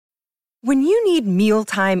When you need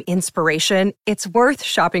mealtime inspiration, it's worth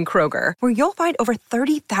shopping Kroger, where you'll find over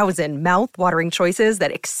 30,000 mouth-watering choices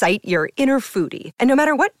that excite your inner foodie. And no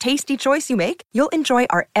matter what tasty choice you make, you'll enjoy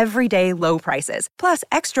our everyday low prices, plus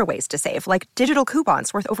extra ways to save, like digital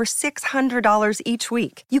coupons worth over $600 each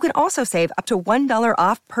week. You can also save up to $1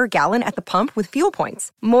 off per gallon at the pump with fuel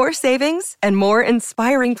points. More savings and more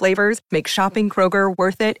inspiring flavors make shopping Kroger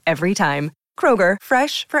worth it every time. Kroger,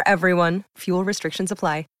 fresh for everyone. Fuel restrictions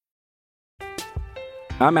apply.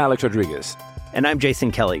 I'm Alex Rodriguez. And I'm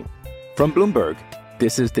Jason Kelly. From Bloomberg,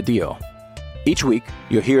 this is The Deal. Each week,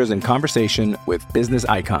 you'll hear us in conversation with business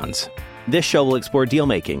icons. This show will explore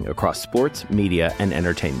deal-making across sports, media, and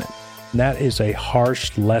entertainment. That is a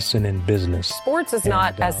harsh lesson in business. Sports is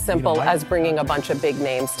not as simple as bringing a bunch of big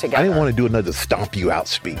names together. I didn't want to do another stomp you out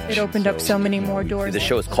speech. It opened up so many more doors. The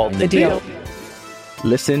show is called The Deal.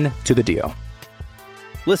 Listen to The Deal.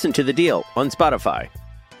 Listen to The Deal on Spotify.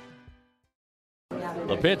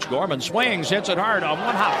 The pitch, Gorman swings, hits it hard on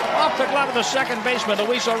one hop. Off the glove of the second baseman,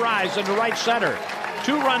 Luis Arraez into right center.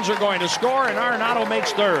 2 runs are going to score, and Arenado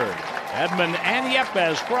makes third. Edmund and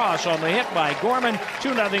Yepes cross on the hit by Gorman,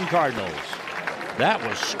 2-0 Cardinals. That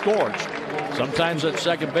was scorched. Sometimes that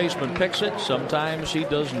second baseman picks it, sometimes he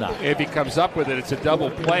does not. If he comes up with it, it's a double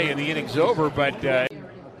play and the inning's over, but...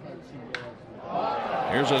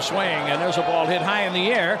 Here's a swing, and there's a ball hit high in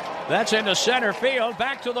the air. That's into center field,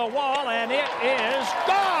 back to the wall, and it is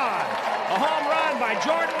gone! A home run by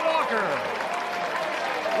Jordan Walker.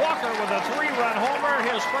 Walker with a 3-run homer,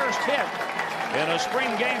 his first hit in a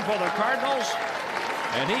spring game for the Cardinals.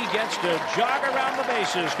 And he gets to jog around the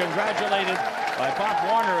bases, congratulated by Pop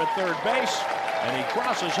Warner at third base. And he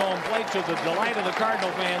crosses home plate to the delight of the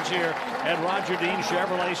Cardinal fans here at Roger Dean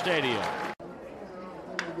Chevrolet Stadium.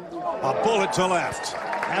 A bullet to left.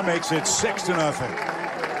 That makes it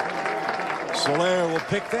 6-0. Soler will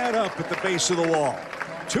pick that up at the base of the wall.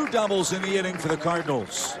 2 doubles in the inning for the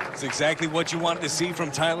Cardinals. It's exactly what you wanted to see from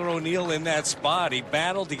Tyler O'Neill in that spot. He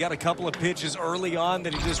battled. He got a couple of pitches early on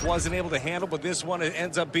that he just wasn't able to handle, but this one it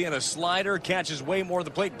ends up being a slider, catches way more of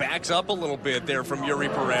the plate, backs up a little bit there from Yuri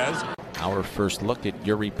Perez. Our first look at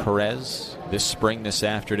Yuri Perez this spring, this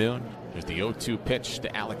afternoon. There's the 0-2 pitch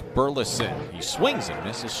to Alec Burleson. He swings and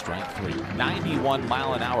misses, strike 3.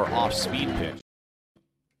 91-mile-an-hour off-speed pitch.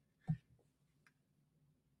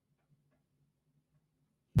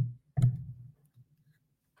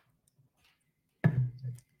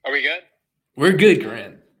 Are we good? We're good,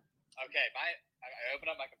 Grant. Okay, I opened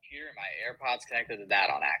up my computer and my AirPods connected to that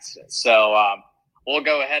on accident. So we'll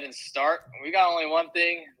go ahead and start. We got only one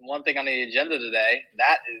thing on the agenda today.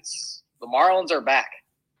 That is the Marlins are back.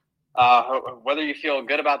 Whether you feel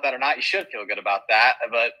good about that or not, you should feel good about that.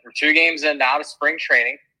 But we're 2 games in now to spring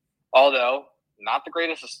training, although not the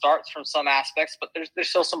greatest of starts from some aspects, but there's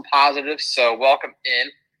still some positives. So welcome in.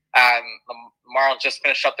 The Marlins just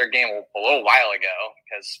finished up their game a little while ago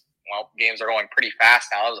because, well, games are going pretty fast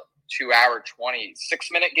now. That was a 2-hour,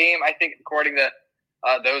 26-minute game, I think, according to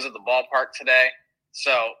those at the ballpark today.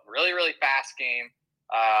 So really, really fast game.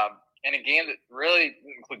 And a game that really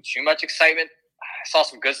didn't include too much excitement. I saw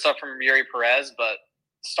some good stuff from Yuri Perez, but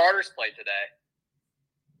starters played today.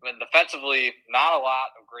 But defensively, not a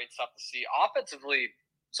lot of great stuff to see. Offensively,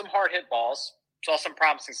 some hard hit balls. Saw some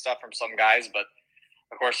promising stuff from some guys, but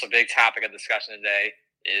of course, the big topic of discussion today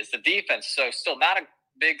is the defense. So still not a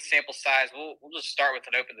big sample size. We'll just start with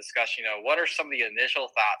an open discussion. What are some of the initial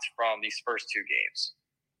thoughts from these first 2 games?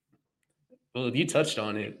 Well, you touched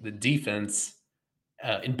on it. The defense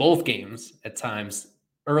in both games at times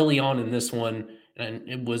early on in this one, and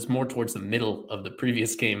it was more towards the middle of the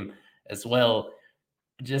previous game as well.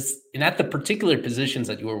 And at the particular positions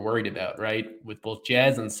that you were worried about, right? With both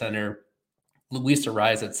Jazz and center, Luis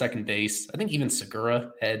Arraez at second base. I think even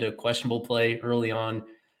Segura had a questionable play early on.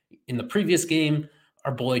 In the previous game,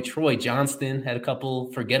 our boy Troy Johnston had a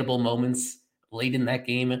couple forgettable moments late in that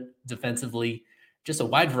game defensively. Just a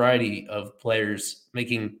wide variety of players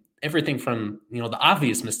making everything from, the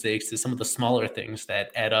obvious mistakes to some of the smaller things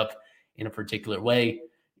that add up in a particular way.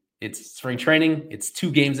 It's spring training. It's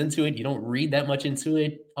 2 games into it. You don't read that much into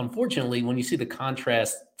it. Unfortunately, when you see the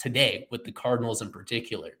contrast today with the Cardinals in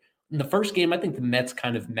particular, in the first game, I think the Mets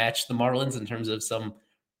kind of matched the Marlins in terms of some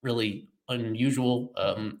really unusual,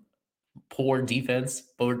 poor defense.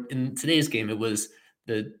 But in today's game, it was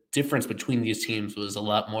the difference between these teams was a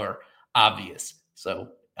lot more obvious. So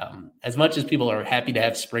as much as people are happy to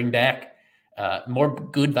have spring back, more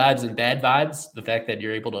good vibes and bad vibes, the fact that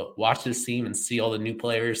you're able to watch this team and see all the new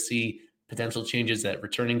players, see potential changes that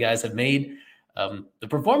returning guys have made. The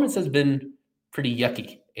performance has been pretty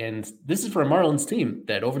yucky And this is for a Marlins team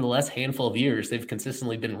that over the last handful of years, they've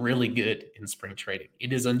consistently been really good in spring training.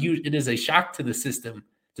 It is It is a shock to the system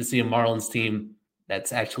to see a Marlins team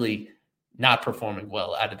that's actually not performing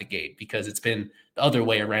well out of the gate, because it's been the other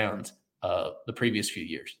way around the previous few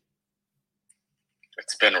years.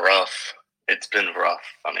 It's been rough.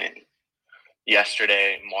 I mean,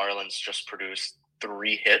 yesterday, Marlins just produced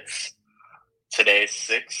 3 hits. Today,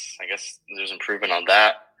 6. I guess there's improvement on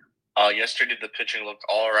that. Yesterday, the pitching looked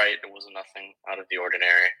all right. It wasn't nothing out of the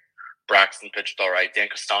ordinary. Braxton pitched all right. Dan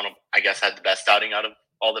Castano, I guess, had the best outing out of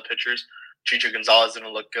all the pitchers. Chicho Gonzalez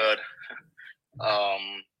didn't look good.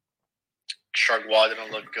 Chargois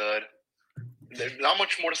didn't look good. There's not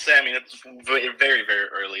much more to say. I mean, it's very, very, very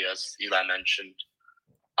early, as Eli mentioned.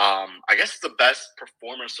 I guess the best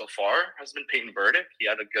performer so far has been Peyton Burdick. He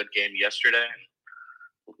had a good game yesterday.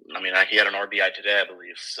 I mean, he had an RBI today, I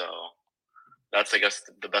believe. So that's, I guess,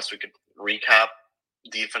 the best we could recap.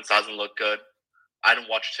 Defense hasn't looked good. I didn't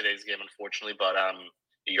watch today's game, unfortunately, but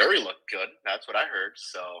Yuri looked good. That's what I heard.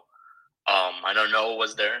 So I know Noah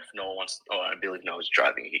was there. If Noah wants, I believe Noah's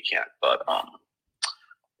driving. He can't. But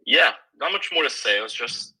yeah, not much more to say. It was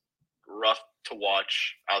just rough to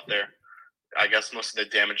watch out there. I guess most of the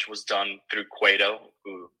damage was done through Cueto,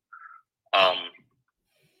 who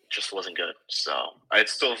just wasn't good. So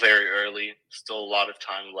it's still very early. Still a lot of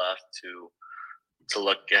time left to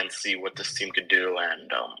look and see what this team could do.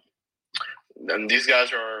 And these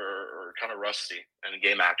guys are kind of rusty in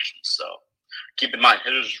game action. So keep in mind,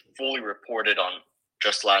 hitters fully reported on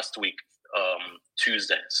just last week,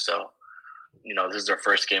 Tuesday. So, this is their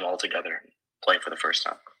first game altogether, playing for the first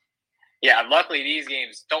time. Yeah, luckily these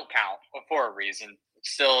games don't count for a reason.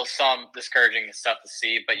 Still some discouraging stuff to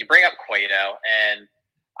see, but you bring up Cueto, and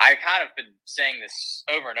I kind of been saying this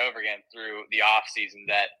over and over again through the offseason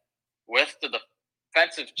that with the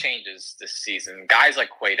defensive changes this season, guys like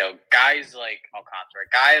Cueto, guys like Alcantara,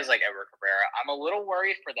 guys like Edward Cabrera, I'm a little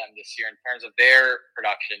worried for them this year in terms of their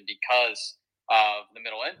production because of the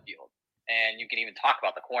middle infield. And you can even talk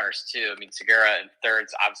about the corners too. I mean, Segura in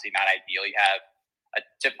third's obviously not ideal. You have a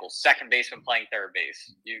typical second baseman playing third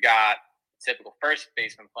base. You got a typical first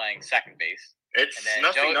baseman playing second base. It's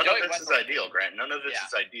nothing. None of this is ideal, Grant. None of this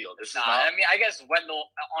is ideal. This is not. I mean, I guess Wendell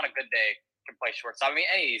on a good day can play shortstop. I mean,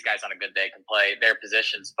 any of these guys on a good day can play their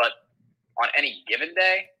positions, but on any given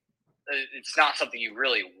day, it's not something you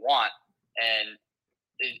really want. And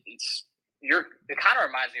it kind of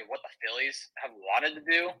reminds me of what the Phillies have wanted to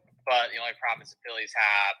do, but the only problem is the Phillies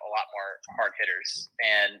have a lot more hard hitters,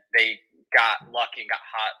 and they got lucky and got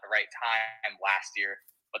hot at the right time last year.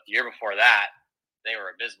 But the year before that, they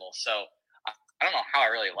were abysmal. So I don't know how I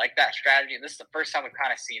really like that strategy. And this is the first time we've kind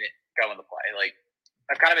of seen it go into play. Like,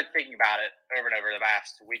 I've kind of been thinking about it over and over the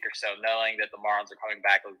past week or so, knowing that the Marlins are coming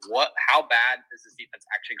back. Like, how bad is this defense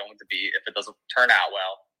actually going to be if it doesn't turn out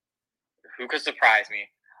well? Who could surprise me?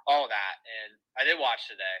 All that. And I did watch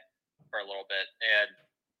today for a little bit, and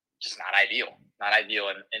just not ideal. Not ideal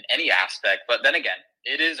in any aspect. But then again,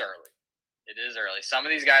 it is early. It is early. Some of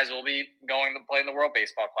these guys will be going to play in the World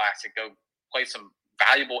Baseball Classic, go play some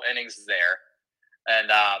valuable innings there.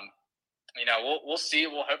 And, we'll see.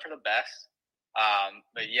 We'll hope for the best.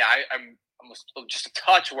 But yeah, I'm just a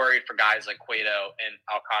touch worried for guys like Cueto and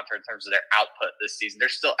Alcantara in terms of their output this season. They're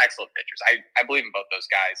still excellent pitchers. I believe in both those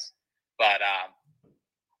guys, but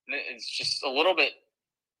it's just a little bit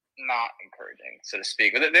not encouraging, so to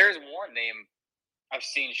speak. But there's one name I've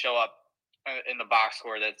seen show up in the box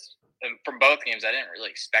score that's from both games I didn't really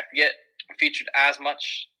expect to get featured as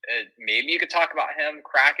much. Maybe you could talk about him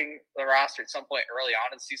cracking the roster at some point early on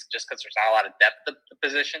in the season just because there's not a lot of depth at the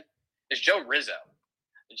position. Is Joe Rizzo.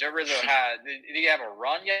 Joe Rizzo did he have a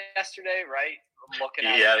run yesterday, right? I'm looking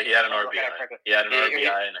at he had an RBI. He had an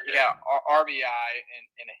RBI and a hit. Yeah, RBI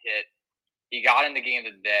and a hit. He got in the game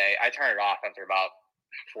today. I turned it off after about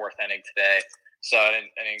fourth inning today, so I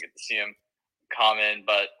didn't get to see him come in.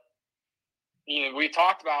 But we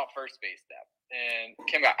talked about first base depth, and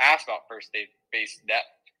Kim got asked about first base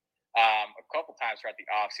depth a couple times throughout the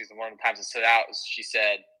offseason. One of the times it stood out was she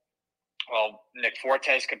said, well, Nick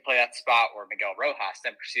Fortes could play that spot or Miguel Rojas,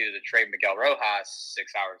 then proceeded to trade Miguel Rojas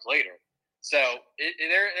 6 hours later. So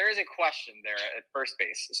there is a question there at first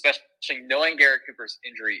base, especially knowing Garrett Cooper's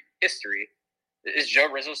injury history. Is Joe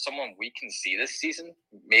Rizzo someone we can see this season?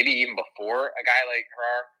 Maybe even before a guy like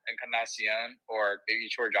Gerard Encarnacion or maybe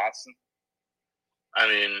Troy Johnson? I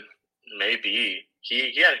mean, maybe.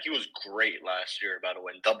 He was great last year, by the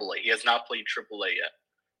way, in Double-A. He has not played Triple-A yet,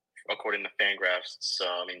 according to Fangraphs. So,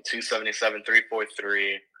 I mean, 277,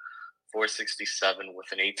 343, 467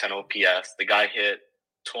 with an 810 OPS. The guy hit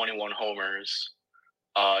 21 homers.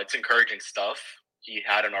 It's encouraging stuff. He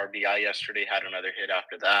had an RBI yesterday, had another hit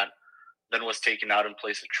after that, then was taken out in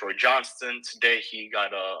place of Troy Johnston. Today he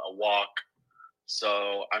got a walk.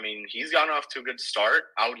 So, I mean, he's gotten off to a good start.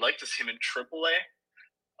 I would like to see him in AAA.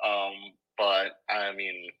 But, I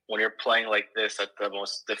mean, when you're playing like this at the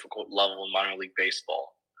most difficult level in minor league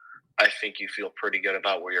baseball, I think you feel pretty good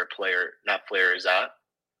about where that player is at.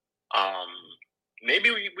 Maybe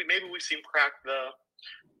we see him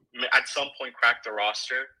at some point crack the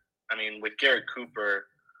roster. I mean, with Garrett Cooper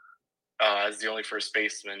as the only first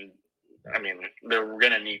baseman, I mean, they're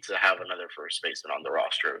going to need to have another first baseman on the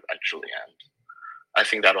roster eventually. And I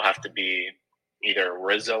think that'll have to be either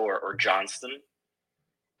Rizzo or Johnston.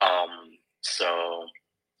 So,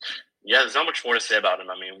 yeah, there's not much more to say about him.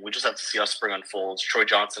 I mean, we just have to see how spring unfolds. Troy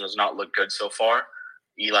Johnston has not looked good so far.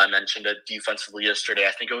 Eli mentioned it defensively yesterday.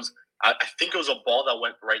 I think it was a ball that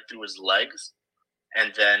went right through his legs,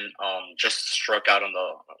 and then just struck out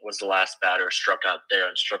was the last batter, struck out there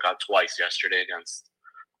and struck out twice yesterday against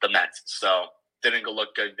the Mets. So didn't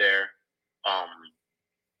look good there.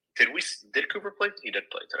 Did Cooper play? He did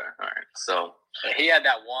play today. All right. So he had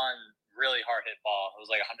that one really hard hit ball. It was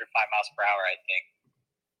like 105 miles per hour, I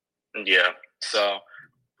think. Yeah. So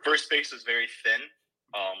first base is very thin.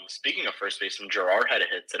 Speaking of first baseman, Gerard had a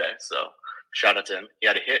hit today. So shout out to him. He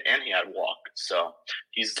had a hit and he had a walk. So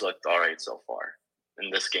he's looked all right so far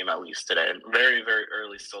in this game, at least today. And very, very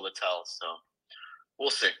early still to tell. So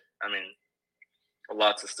we'll see. I mean, a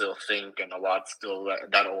lot to still think and a lot still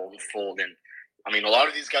that'll unfold. And I mean, a lot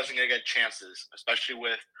of these guys are going to get chances, especially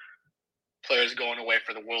with players going away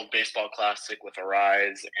for the World Baseball Classic with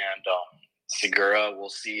Arise and Segura. We'll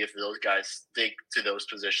see if those guys stick to those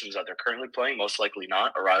positions that they're currently playing. Most likely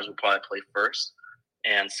not. Arise will probably play first.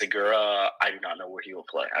 And Segura, I do not know where he will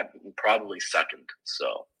play. Probably second.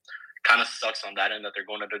 So kind of sucks on that end that they're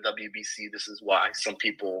going to the WBC. This is why some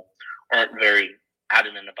people aren't very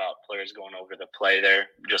adamant about players going over to play there,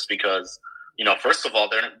 just because, you know, first of all,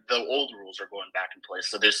 the old rules are going back in place.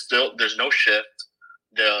 So there's no shift.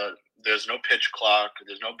 There's no pitch clock.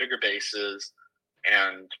 There's no bigger bases.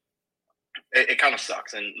 And it kind of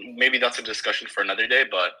sucks. And maybe that's a discussion for another day,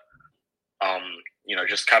 but, you know,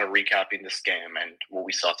 just kind of recapping this game and what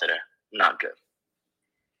we saw today, not good.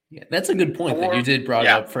 Yeah, that's a good point that you did brought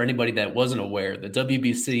up for anybody that wasn't aware. The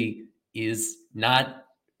WBC is not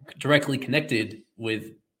directly connected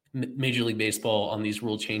with Major League Baseball on these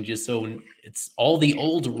rule changes. So it's all the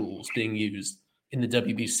old rules being used in the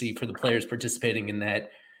WBC for the players participating in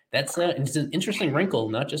that. It's an interesting wrinkle,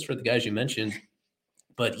 not just for the guys you mentioned,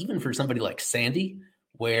 but even for somebody like Sandy,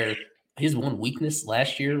 where his one weakness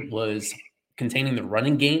last year was containing the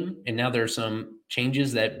running game. And now there are some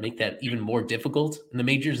changes that make that even more difficult in the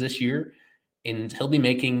majors this year. And he'll be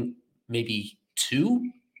making maybe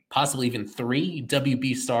 2, possibly even 3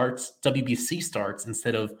 WBC starts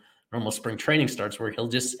instead of normal spring training starts, where he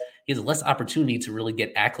has less opportunity to really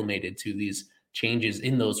get acclimated to these changes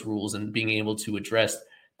in those rules and being able to address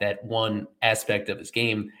that one aspect of his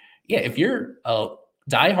game. Yeah, if you're a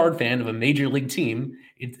diehard fan of a major league team,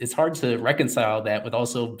 it's hard to reconcile that with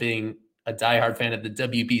also being a diehard fan of the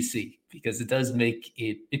WBC, because it does make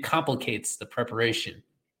it complicates the preparation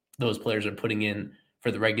those players are putting in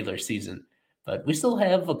for the regular season. But we still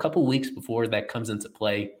have a couple weeks before that comes into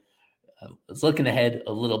play. I was looking ahead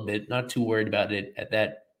a little bit, not too worried about it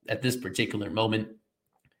at this particular moment.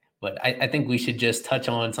 But I think we should just touch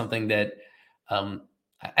on something that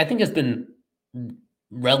I think has been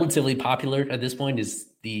relatively popular at this point, is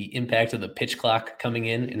the impact of the pitch clock coming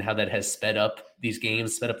in and how that has sped up these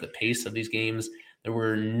games, sped up the pace of these games. There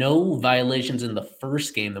were no violations in the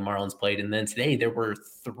first game the Marlins played. And then today there were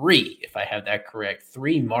 3, if I have that correct,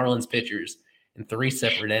 3 Marlins pitchers in 3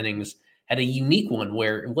 separate innings. Had a unique one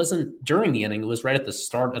where it wasn't during the inning, it was right at the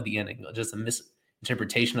start of the inning, just a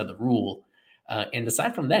misinterpretation of the rule. And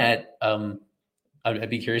aside from that, I'd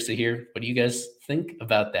be curious to hear what do you guys think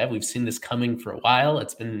about that. We've seen this coming for a while.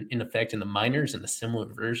 It's been in effect in the minors in a similar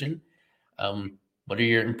version. What are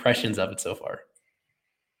your impressions of it so far?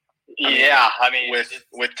 Yeah, I mean,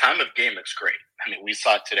 with time of game, it's great. I mean, we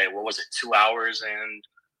saw it today. What was it? 2 hours and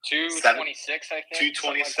 2:26, I think.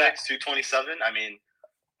 2:26, 2:27. I mean,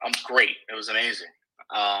 great. It was amazing.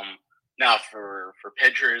 Now for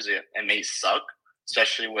pitchers, it may suck,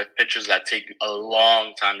 especially with pitchers that take a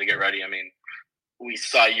long time to get ready. I mean, we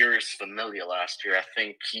saw Yuris Familia last year. I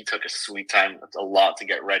think he took a sweet time. That's a lot to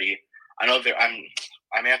get ready. I know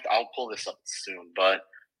I'll pull this up soon, but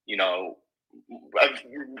you know,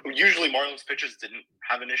 usually Marlins pitchers didn't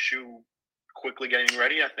have an issue quickly getting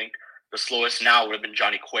ready. I think the slowest now would have been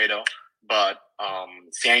Johnny Cueto, but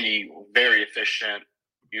Sandy, very efficient.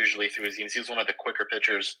 usually through his innings. He's one of the quicker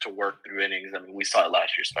pitchers to work through innings. I mean, we saw it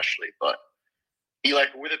last year especially. But Eli,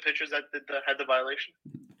 who were the pitchers that had the violation?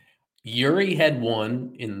 Yuri had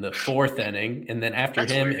one in the 4th inning, and then after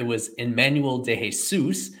him, it was Emmanuel De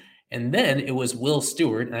Jesus, and then it was Will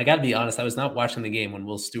Stewart. And I got to be honest, I was not watching the game when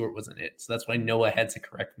Will Stewart was in it, so that's why Noah had to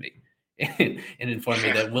correct me and inform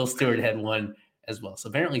me that Will Stewart had one as well. So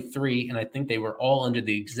apparently 3, and I think they were all under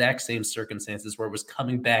the exact same circumstances where it was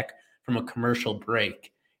coming back from a commercial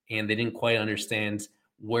break, and they didn't quite understand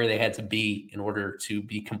where they had to be in order to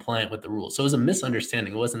be compliant with the rules. So it was a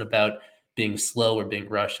misunderstanding. It wasn't about being slow or being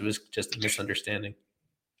rushed. It was just a misunderstanding.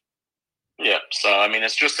 Yeah, so, I mean,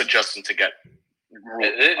 it's just adjusting to get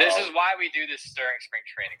rules. This is why we do this during spring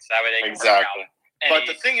training, so that way they can exactly. work out.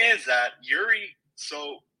 But the thing is that Yuri,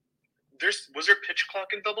 so was there pitch clock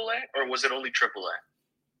in AA, or was it only AAA?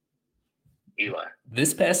 Eli.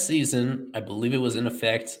 This past season, I believe it was in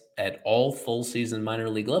effect at all full season minor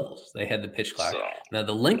league levels. They had the pitch clock. Now,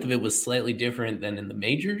 the length of it was slightly different than in the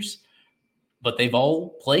majors, but they've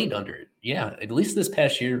all played under it. Yeah, at least this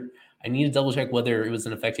past year. I need to double check whether it was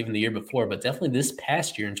in effect even the year before, but definitely this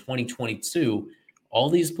past year in 2022, all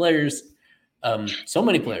these players, so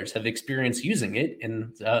many players have experienced using it.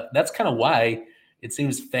 And that's kind of why it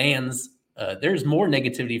seems fans, there's more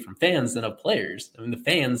negativity from fans than of players. I mean, the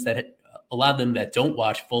fans that a lot of them that don't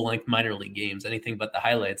watch full-length minor league games, anything but the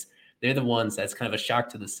highlights, they're the ones that's kind of a shock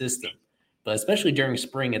to the system. But especially during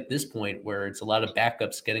spring at this point where it's a lot of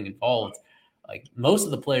backups getting involved, like most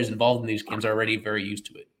of the players involved in these games are already very used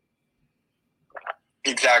to it.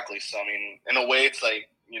 Exactly. So, I mean, in a way, it's like,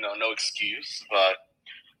 no excuse, but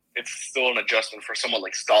it's still an adjustment for someone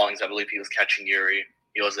like Stallings. I believe he was catching Yuri.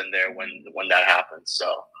 He was in there when that happened.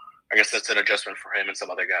 So, I guess that's an adjustment for him and some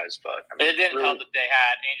other guys. But I mean, it didn't help that they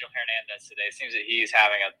had Angel Hernandez today. It seems that he's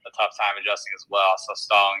having a tough time adjusting as well. So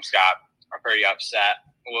Stallings got pretty upset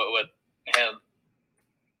with him.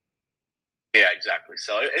 Yeah, exactly.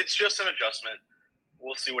 So it's just an adjustment.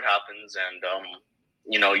 We'll see what happens, and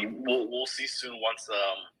we'll see soon once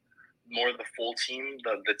more of the full team,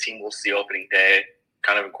 the team we'll see opening day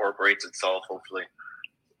kind of incorporates itself. Hopefully,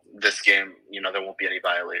 this game, there won't be any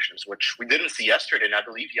violations, which we didn't see yesterday. And I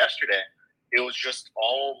believe yesterday it was just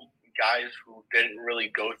all guys who didn't really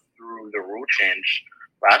go through the rule change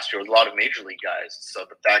last year. It was a lot of major league guys. So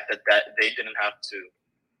the fact that they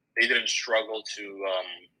didn't struggle to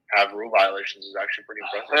have rule violations is actually pretty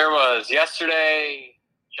impressive. There was yesterday,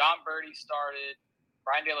 John Birdie started,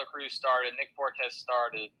 Brian De La Cruz started, Nick Fortes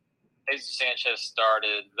started, Jesus Sanchez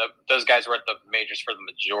started. Those guys were at the majors for the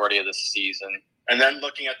majority of the season. And then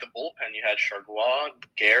looking at the bullpen, you had Chargois,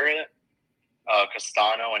 Garrett,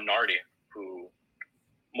 Castano, and Nardi, who,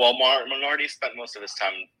 Nardi spent most of his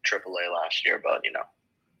time in AAA last year, but,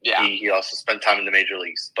 he also spent time in the major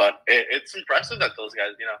leagues. But it's impressive that those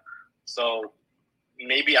guys, so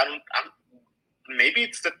maybe maybe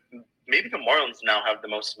the Marlins now have the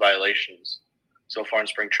most violations so far in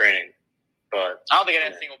spring training. But I don't think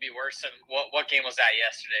anything will be worse than what game was that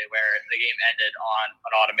yesterday where the game ended on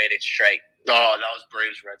an automated strike. Oh, that was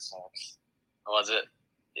Braves Red Sox. Was it?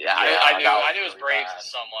 Yeah, I knew it was Braves to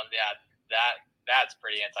someone. Yeah, that's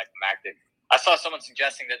pretty anticlimactic. I saw someone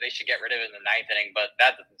suggesting that they should get rid of it in the 9th inning, but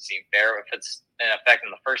that doesn't seem fair. If it's in effect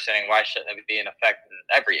in the 1st inning, why shouldn't it be in effect in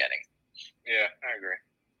every inning? Yeah, I agree.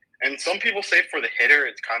 And some people say for the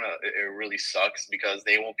hitter, it really sucks because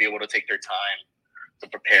they won't be able to take their time to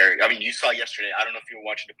prepare. I mean, you saw yesterday, I don't know if you were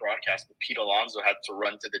watching the broadcast, but Pete Alonso had to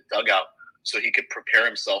run to the dugout so he could prepare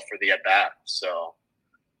himself for the at-bat. So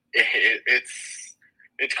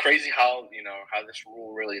it's crazy how this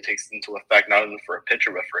rule really takes into effect, not only for a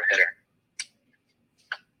pitcher, but for a hitter.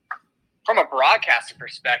 From a broadcasting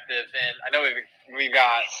perspective, and I know we've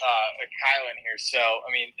got Kyle in here, so, I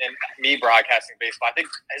mean, and me broadcasting baseball, I think,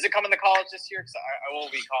 is it coming to college this year? Because I will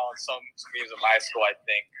be calling some games at my school, I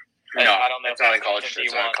think. No, I don't know it's not in college.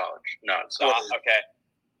 It's not in college. No, it's not. Okay.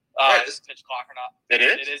 Is pitch clock or not? It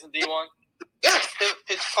is? It is in D1? Yeah,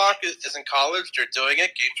 pitch clock is in college. They're doing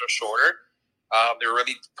it. Games are shorter. They're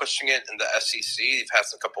really pushing it in the SEC. They've had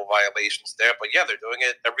some couple violations there, but yeah, they're doing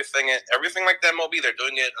it. Everything like the MLB, they're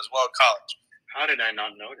doing it as well in college. How did I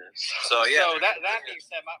not notice? So that being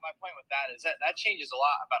said, my point with that is that changes a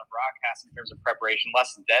lot about a broadcast in terms of preparation,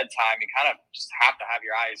 less than dead time. You kind of just have to have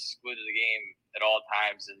your eyes glued to the game at all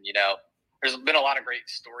times, and there's been a lot of great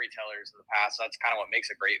storytellers in the past. So that's kind of what makes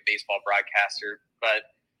a great baseball broadcaster, but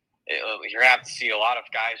you're gonna have to see a lot of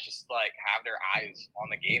guys just like have their eyes on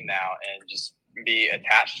the game now and just be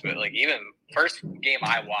attached to it. Like even first game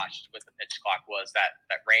I watched with the pitch clock was that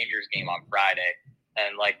Rangers game on Friday,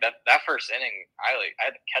 and like that first inning, I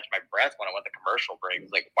had to catch my breath when I went to commercial break. It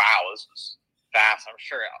was like, wow, this was fast. I'm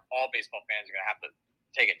sure all baseball fans are going to have to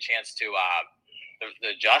take a chance to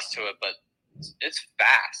adjust to it, but it's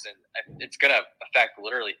fast, and it's going to affect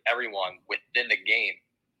literally everyone within the game,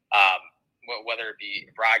 whether it be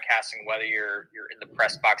broadcasting, whether you're in the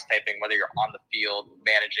press box typing, whether you're on the field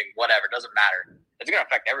managing, whatever. It doesn't matter. It's going to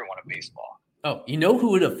affect everyone in baseball. Oh, you know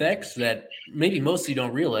who it affects that maybe most of you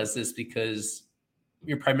don't realize this because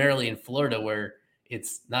you're primarily in Florida where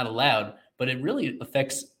it's not allowed, but it really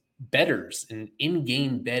affects bettors and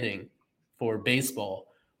in-game betting for baseball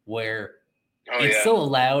where it's still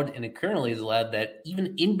allowed, and it currently is allowed that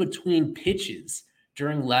even in between pitches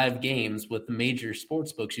during live games with the major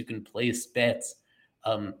sports books, you can place bets.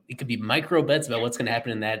 It could be micro bets about what's going to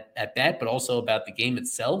happen in that at bat, but also about the game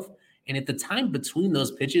itself. And if the time between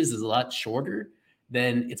those pitches is a lot shorter,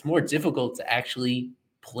 then it's more difficult to actually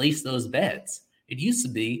place those bets. It used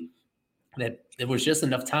to be that there was just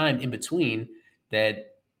enough time in between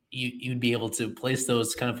that you'd be able to place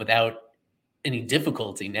those kind of without any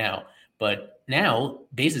difficulty now. But now,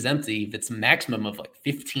 base is empty. If it's a maximum of like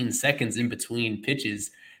 15 seconds in between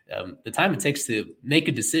pitches, the time it takes to make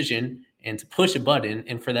a decision and to push a button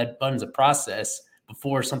and for that button to process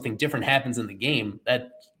before something different happens in the game,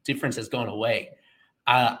 that difference has gone away.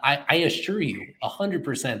 I assure you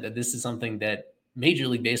 100% that this is something that Major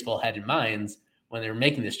League Baseball had in mind when they were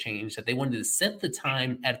making this change, that they wanted to set the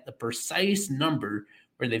time at the precise number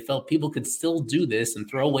where they felt people could still do this and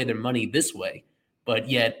throw away their money this way, but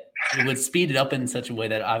yet it would speed it up in such a way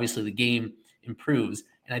that obviously the game improves.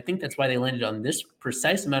 And I think that's why they landed on this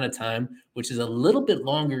precise amount of time, which is a little bit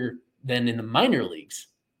longer than in the minor leagues.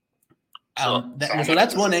 So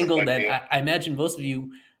that's one angle that I imagine most of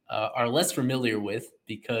you are less familiar with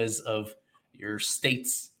because of your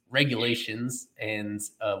state's regulations and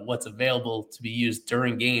what's available to be used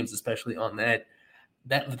during games, especially on that.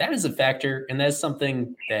 That is a factor, and that's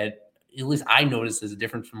something that at least I noticed as a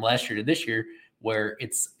difference from last year to this year, where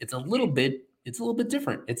it's a little bit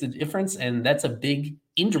different. It's a difference, and that's a big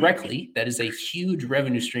indirectly. That is a huge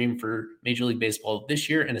revenue stream for Major League Baseball this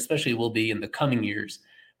year, and especially will be in the coming years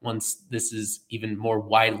once this is even more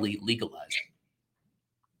widely legalized.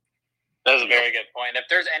 That's a very good point. If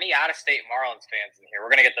there's any out-of-state Marlins fans in here, we're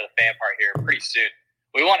going to get to the fan part here pretty soon.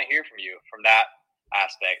 We want to hear from you from that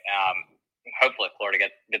aspect. Hopefully Florida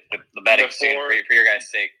gets the betting soon for your guys'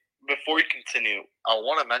 sake. Before we continue, I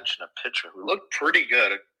want to mention a pitcher who looked pretty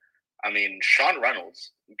good. I mean, Sean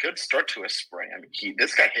Reynolds, good start to his spring. I mean,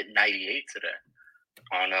 this guy hit 98 today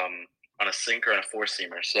on a sinker and a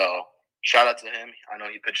four-seamer. So shout out to him. I know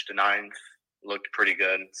he pitched a ninth, looked pretty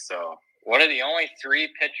good. So what are the only three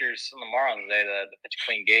pitchers from the Marlins today that pitch a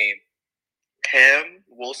clean game? Him,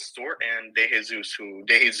 Will Stewart, and De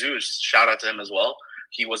Jesus, shout out to him as well.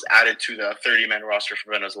 He was added to the 30-man roster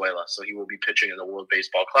for Venezuela, so he will be pitching in the World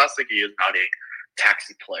Baseball Classic. He is not a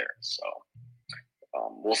taxi player, so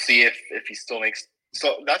we'll see if he still makes.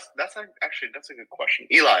 So that's a good question,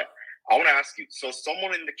 Eli. I want to ask you. So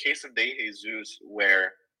someone in the case of De Jesus,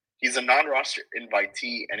 where he's a non-roster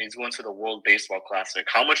invitee and he's going to the World Baseball Classic,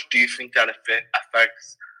 how much do you think that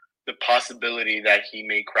affects the possibility that he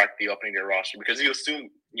may crack the opening day roster? Because you assume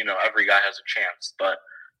every guy has a chance, but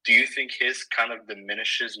do you think his kind of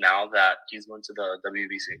diminishes now that he's going to the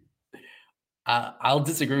WBC? I'll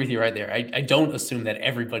disagree with you right there. I don't assume that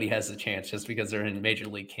everybody has a chance just because they're in Major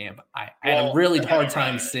League camp. I had a really hard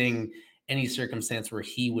time seeing any circumstance where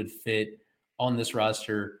he would fit on this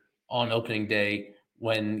roster on opening day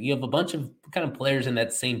when you have a bunch of kind of players in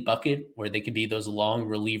that same bucket where they could be those long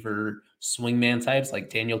reliever swingman types like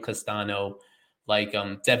Daniel Castano, like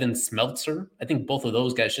Devin Smeltzer. I think both of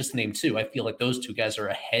those guys, just to name two, I feel like those two guys are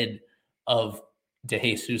ahead of De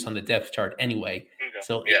Jesus on the depth chart anyway. Okay.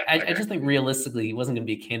 So I just think realistically he wasn't going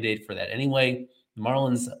to be a candidate for that anyway. The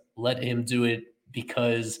Marlins let him do it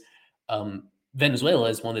because Venezuela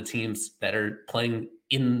is one of the teams that are playing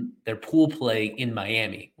in their pool play in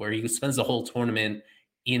Miami, where he spends the whole tournament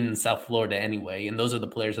in South Florida anyway. And those are the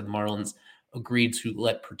players that the Marlins agreed to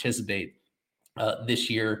let participate this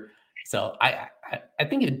year. So I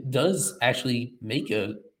think it does actually make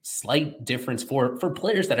a slight difference for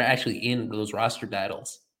players that are actually in those roster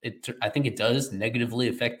battles. I think it does negatively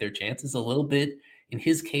affect their chances a little bit. In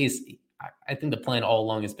his case, I think the plan all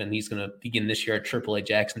along has been he's going to begin this year at AAA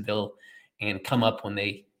Jacksonville and come up when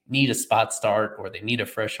they need a spot start or they need a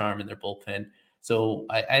fresh arm in their bullpen. So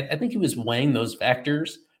I think he was weighing those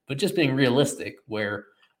factors, but just being realistic where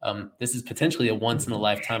this is potentially a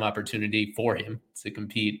once-in-a-lifetime opportunity for him to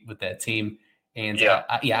compete with that team. And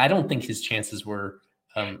I don't think his chances were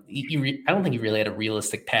I don't think he really had a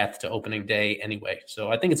realistic path to opening day anyway.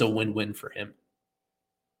 So I think it's a win-win for him.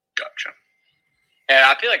 Gotcha. And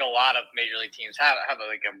I feel like a lot of major league teams have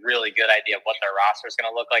like a really good idea of what their roster is going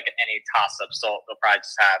to look like in any toss-up. So they'll probably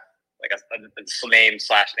just have like a name.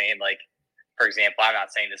 Like, for example, I'm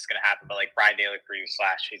not saying this is going to happen, but like Brian De La Cruz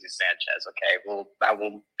 / Jesus Sanchez. Okay, we'll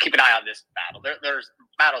keep an eye on this battle. There's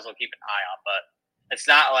battles we'll keep an eye on, but it's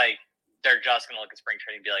not like they're just going to look at spring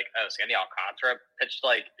training and be like, oh, Sandy Alcantara pitched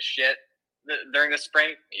like shit during the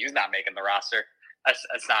spring. He's not making the roster.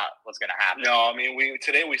 That's not what's going to happen. No, I mean,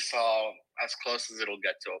 today we saw as close as it'll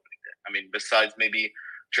get to opening day. I mean, besides maybe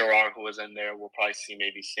Gerard, who was in there, we'll probably see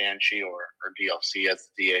maybe Sanchi or DLC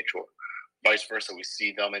as the DH, or vice versa. We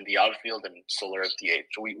see them in the outfield and Soler as DH.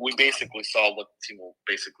 So we basically saw what the team will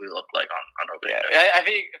basically look like on opening day. I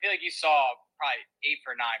feel like you saw probably 8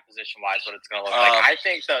 for 9 position-wise what it's going to look like. I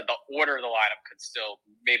think the order of the lineup could still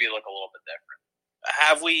maybe look a little bit different.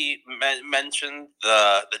 Have we mentioned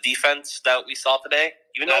the defense that we saw today?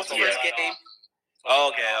 Even though it's the first game?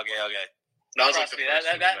 Okay.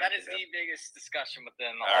 That is the biggest discussion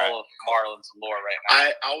within all of Marlins lore right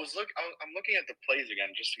now. I'm looking at the plays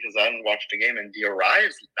again just because I haven't watched the game, and the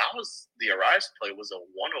Arraez play was a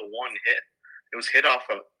 101 hit. It was hit off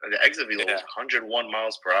of the exit velo was 101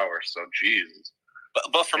 miles per hour. So Jesus.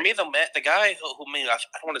 But for me, the guy who made, I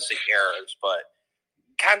don't want to say errors, but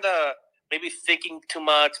kind of maybe thinking too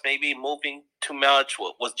much, maybe moving too much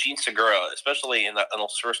was Gene Segura, especially in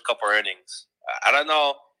those first couple of innings. I don't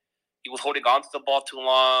know. He was holding on to the ball too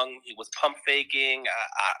long. He was pump faking.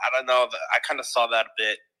 I don't know. I kind of saw that a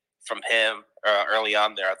bit from him early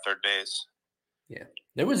on there at third base. Yeah.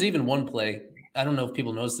 There was even one play. I don't know if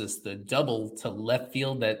people noticed this, the double to left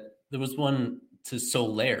field, that there was one to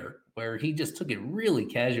Soler where he just took it really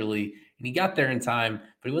casually and he got there in time,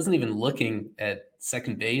 but he wasn't even looking at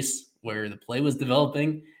second base where the play was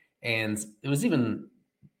developing. And it was even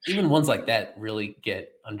ones like that really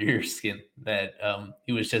get under your skin, that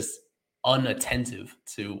he was just unattentive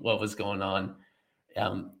to what was going on.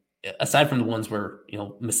 Aside from the ones where,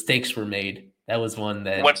 mistakes were made, that was one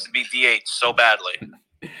that wants to be DH so badly.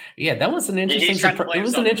 Yeah, that was an interesting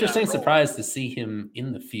surprise to see him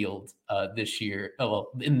in the field this year. Oh,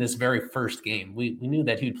 well, in this very first game. We knew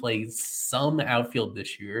that he'd play some outfield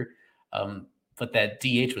this year, but that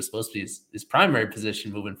DH was supposed to be his primary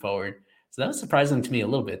position moving forward. So that was surprising to me a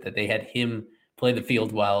little bit, that they had him play the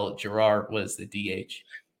field while Gerard was the DH.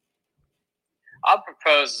 I'll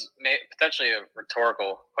propose potentially a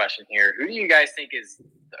rhetorical question here. Who do you guys think is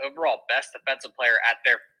the overall best defensive player at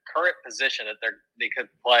their current position that they could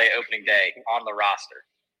play opening day on the roster?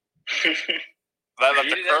 That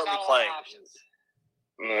they're currently playing.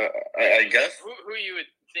 I guess. Who you would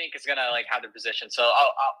think is gonna have their position? So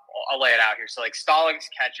I'll lay it out here. So Stallings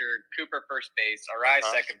catcher, Cooper first base, Arraez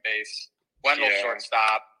second base, Wendell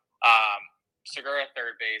shortstop, Segura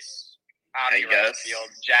third base. I guess. Field,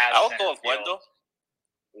 Jazz. I'll go with Wendell.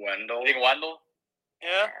 You think Wendell?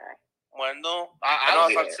 Yeah, Wendell. I know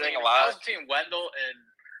I'm saying a lot. I was between Wendell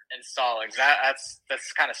and Stallings. That's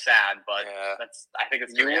kind of sad, but I think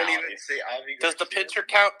it's the reality. Wouldn't even say Avi Does the pitcher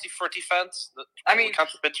count for defense? Count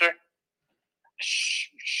the pitcher?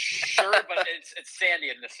 Sure, but it's Sandy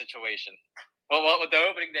in this situation. Well, what the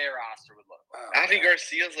opening day roster would look like. Avi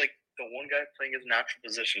Garcia's like the one guy playing his natural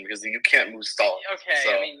position because you can't move Stallings. Okay,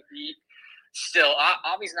 so. I mean,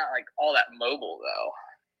 Avi's not all that mobile though.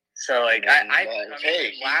 So last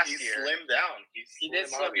year he slimmed down. He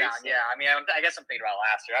did slim down. Yeah, I mean, I guess I'm thinking about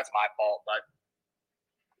last year. That's my fault, but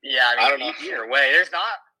yeah, I don't know. Either way, there's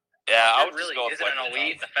not. Yeah, I would really just go isn't an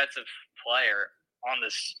elite defensive player on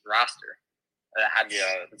this roster.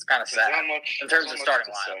 It's kind of sad. Not much, in terms of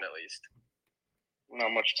starting lineup, at least.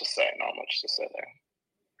 Not much to say. Not much to say there.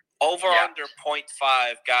 Over under 0.5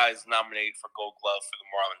 guys nominated for Gold Glove for the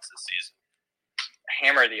Marlins this season.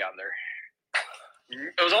 Hammer the under.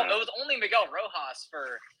 It was only Miguel Rojas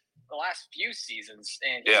for the last few seasons,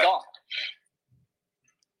 and he's gone.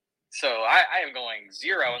 So I am going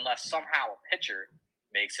 0 unless somehow a pitcher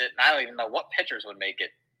makes it. And I don't even know what pitchers would make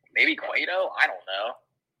it. Maybe Cueto? I don't know.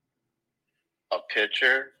 A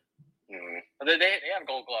pitcher? They have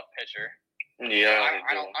Gold Glove pitcher. Yeah,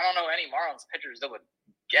 I don't know any Marlins pitchers that would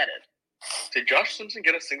get it. Did Josh Simpson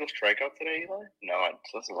get a single strikeout today, Eli? No, it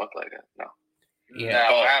doesn't look like it. No. Yeah.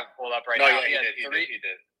 I have pulled up right now. He did. He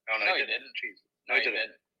did. No, he didn't. Jeez. No, he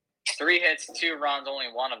didn't. 3 hits, 2 runs, only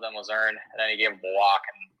one of them was earned, and then he gave him a walk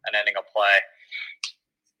and an inning of play.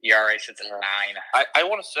 ERA sits at 9. I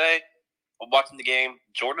want to say, watching the game,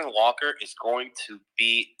 Jordan Walker is going to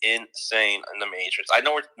be insane in the majors. I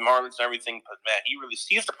know it's Marlins and everything, but man,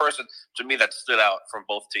 he's the person to me that stood out from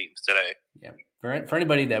both teams today. Yeah. For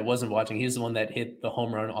anybody that wasn't watching, he's the one that hit the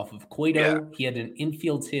home run off of Cueto. Yeah. He had an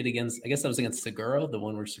infield hit against, I guess that was against Segura, the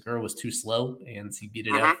one where Segura was too slow and he beat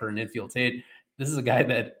it out for an infield hit. This is a guy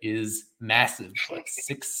that is massive, like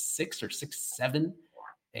 6'6" or 6'7".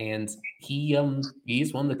 And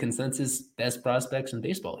he's one of the consensus best prospects in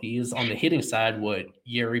baseball. He is on the hitting side what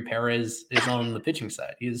Yeri Perez is on the pitching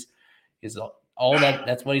side. He is all that.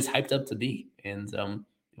 That's what he's hyped up to be. And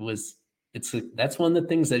that's one of the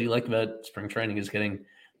things that you like about spring training is getting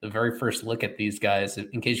the very first look at these guys.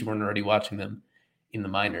 In case you weren't already watching them in the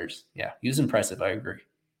minors, yeah, he was impressive. I agree.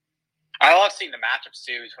 I love seeing the matchups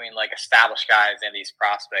too between like established guys and these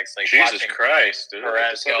prospects. Like Jesus Christ, dude!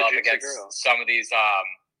 Perez go up against some of these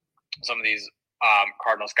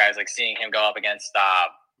Cardinals guys, like seeing him go up against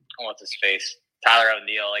what's his face, Tyler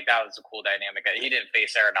O'Neill. Like that was a cool dynamic. He didn't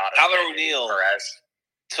face Arenado. Tyler O'Neill Perez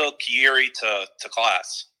took Yuri to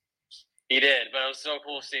class. He did, but it was so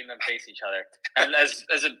cool seeing them face each other. And my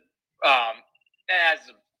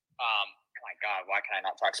God, why can I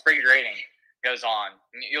not talk? Spring training goes on.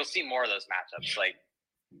 You'll see more of those matchups. Like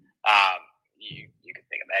you can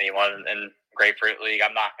think of anyone in Grapefruit League.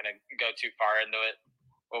 I'm not going to go too far into it.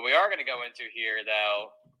 What we are going to go into here,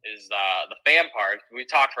 though, is the fan part. We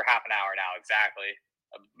talked for half an hour now exactly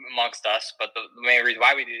amongst us, but the main reason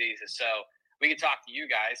why we do these is so we can talk to you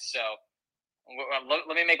guys. So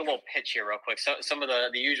let me make a little pitch here real quick. So some of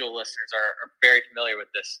the usual listeners are very familiar with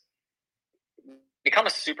this. Become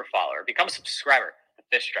a super follower. Become a subscriber to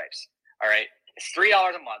Fish Stripes. All right? It's $3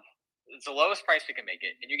 a month. It's the lowest price we can make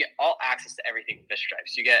it, and you get all access to everything Fish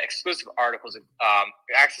Stripes. You get exclusive articles,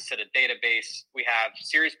 access to the database. We have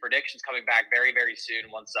series predictions coming back very, very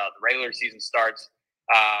soon once the regular season starts.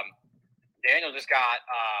 Daniel just got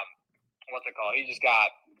what's it called? He just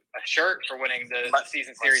got a shirt for winning the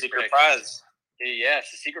season series secret prize.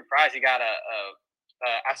 Yes, the secret prize. He got a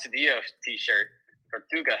Astudillo T-shirt for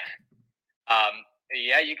Tuga.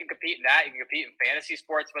 Yeah, you can compete in that. You can compete in fantasy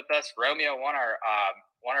sports with us. Romeo won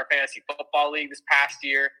our fantasy football league this past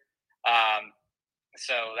year.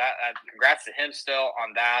 So that congrats to him still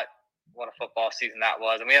on that. What a football season that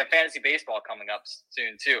was. And we have fantasy baseball coming up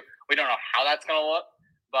soon too. We don't know how that's going to look,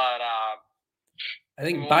 but I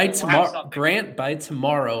think by tomorrow, Grant, by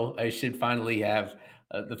tomorrow, I should finally have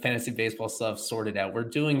the fantasy baseball stuff sorted out. We're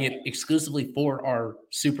doing it exclusively for our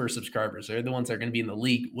super subscribers. They're the ones that are going to be in the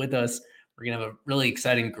league with us. We're going to have a really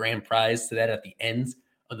exciting grand prize to that at the end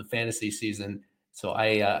of the fantasy season. So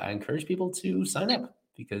I encourage people to sign up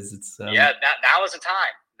because it's now is the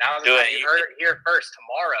time. Now is the time. You heard it here first.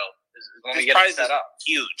 Tomorrow is when we get it set up.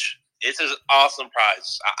 Huge. This is an awesome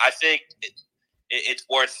prize. I think it's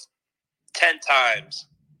worth 10 times,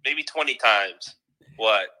 maybe 20 times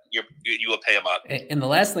what you will pay them up. And the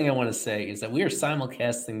last thing I want to say is that we are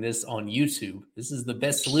simulcasting this on YouTube. This is the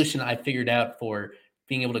best solution I figured out for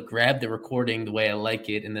being able to grab the recording the way I like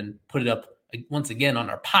it and then put it up once again on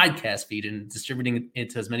our podcast feed and distributing it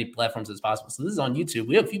to as many platforms as possible. So this is on YouTube.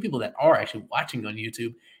 We have a few people that are actually watching on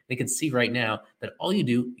YouTube. They can see right now that all you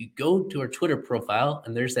do, you go to our Twitter profile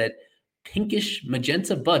and there's that pinkish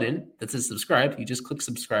magenta button that says subscribe. You just click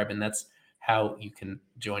subscribe and that's how you can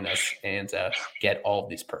join us and get all of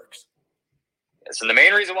these perks. So the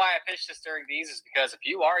main reason why I pitched this during these is because if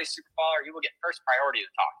you are a super follower, you will get first priority to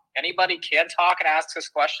talk. Anybody can talk and ask us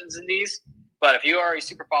questions in these, but if you are a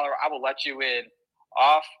super follower, I will let you in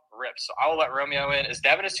off rip. So I will let Romeo in. Is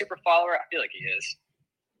Devin a super follower? I feel like he is.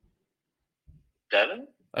 Devin?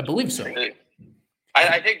 I believe so.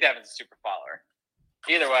 I think Devin's a super follower.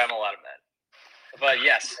 Either way, I'm going to let him in. But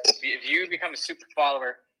yes, if you become a super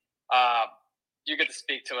follower, you get to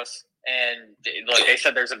speak to us. And like they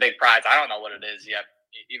said, there's a big prize. I don't know what it is yet,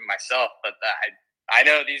 even myself, but I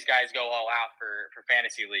know these guys go all out for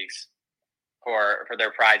fantasy leagues for their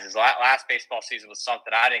prizes. Last baseball season was something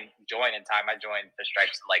I didn't join in time. I joined the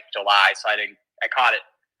Stripes in like July, so I caught it.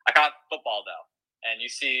 I caught football though, and you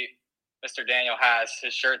see Mr. Daniel has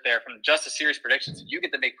his shirt there from Just a Series Predictions. You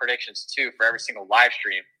get to make predictions too for every single live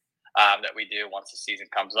stream that we do once the season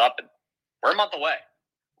comes up, and we're a month away.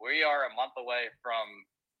 We are a month away from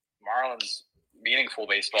Marlins meaningful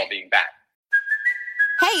baseball being back.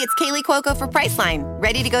 Hey, it's Kaylee Cuoco for Priceline.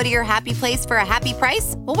 Ready to go to your happy place for a happy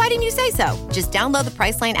price? Well, why didn't you say so? Just download the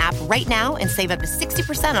Priceline app right now and save up to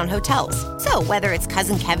 60% on hotels. So whether it's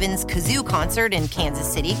Cousin Kevin's Kazoo Concert in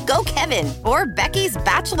Kansas City, go Kevin, or Becky's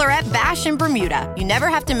Bachelorette Bash in Bermuda, you never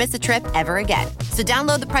have to miss a trip ever again. So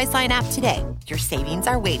download the Priceline app today. Your savings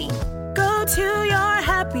are waiting. Go to your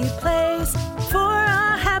happy place for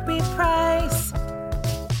a happy price.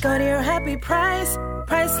 Go to your happy price,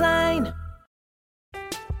 Priceline.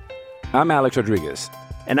 I'm Alex Rodriguez.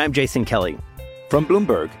 And I'm Jason Kelly. From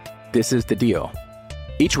Bloomberg, this is The Deal.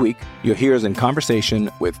 Each week, you'll hear us in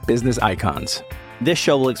conversation with business icons. This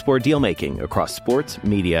show will explore deal-making across sports,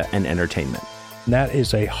 media, and entertainment. That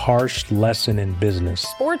is a harsh lesson in business.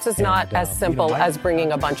 Sports is not as simple as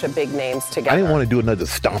bringing a bunch of big names together. I didn't want to do another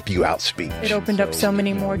stomp you out speech. It opened up so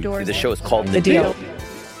many more doors. The show is called The Deal.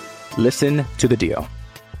 Listen to The Deal.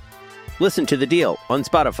 Listen to The Deal on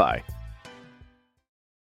Spotify.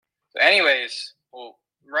 So anyways, well,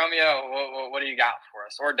 Romeo, what do you got for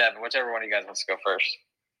us? Or Devin, whichever one of you guys wants to go first.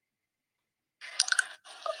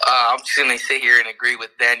 I'm just going to sit here and agree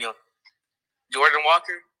with Daniel. Jordan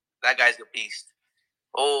Walker, that guy's a beast.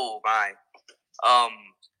 Oh, my.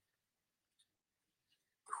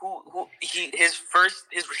 His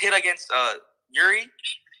hit against Yuri,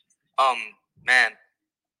 man,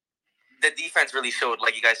 the defense really showed,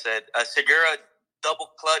 like you guys said. Segura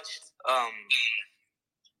double clutched,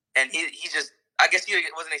 and he just, I guess he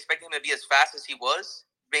wasn't expecting him to be as fast as he was,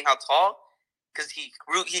 being how tall, because he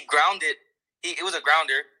grounded. It was a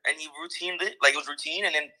grounder, and he routined it, like it was routine,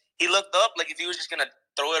 and then he looked up like if he was just going to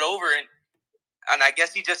throw it over, and I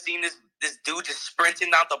guess he just seen this dude just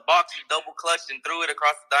sprinting down the box. He double clutched and threw it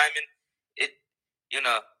across the diamond.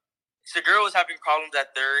 Segura was having problems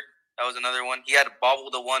at third. That was another one. He had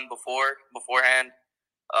bobbled the one beforehand.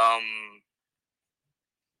 I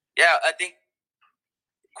think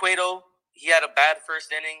Cueto, he had a bad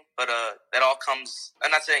first inning, but that all comes. I'm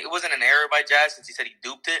not saying it wasn't an error by Jazz since he said he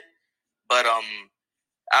duped it, but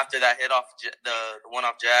after that hit off the one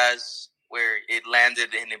off Jazz where it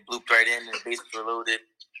landed and it blooped right in and bases were loaded.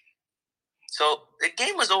 So the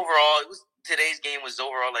game was overall. Today's game was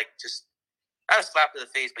overall like just not a slap to the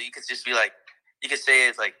face, but you could just be like, you could say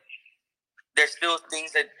it's like there's still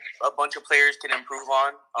things that a bunch of players can improve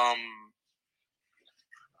on.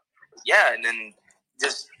 And then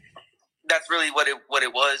just that's really what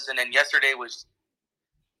it was. And then yesterday was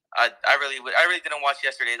I really didn't watch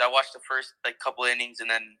yesterday's. I watched the first couple innings and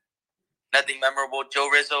then nothing memorable. Joe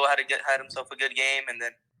Rizzo had himself a good game, and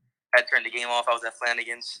then I turned the game off. I was at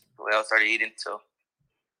Flanagan's the way I started eating. So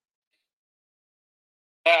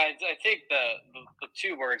I think the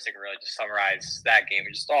two words that can really just summarize that game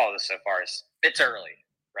and just all of this so far is it's early,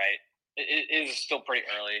 right? It is still pretty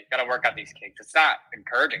early. Got to work out these kinks. It's not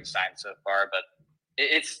encouraging signs so far, but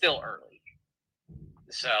it's still early.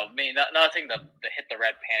 So, I mean, nothing to hit the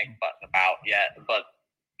red panic button about yet, but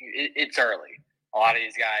it's early. A lot of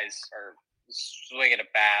these guys are swinging a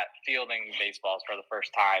bat, fielding baseballs for the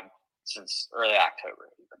first time since early October,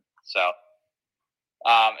 even. So,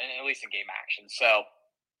 and at least in game action. So,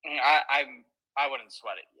 I wouldn't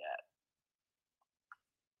sweat it yet.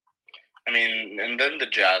 I mean, and then the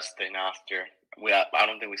Jazz thing after. I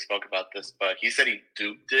don't think we spoke about this, but he said he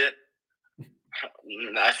duped it.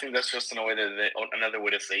 I think that's just another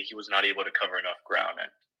way to say he was not able to cover enough ground, and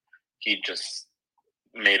he just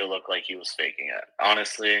made it look like he was faking it.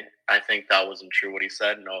 Honestly, I think that wasn't true what he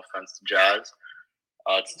said. No offense to Jazz.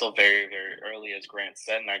 It's still very, very early, as Grant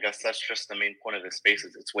said, and I guess that's just the main point of this space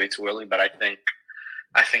is it's way too early, but I think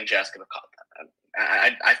Jazz could have caught that.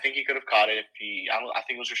 I think he could have caught it if I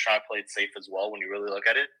think he was just trying to play it safe as well when you really look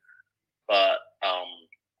at it. But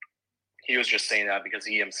he was just saying that because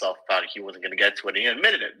he himself thought he wasn't going to get to it. He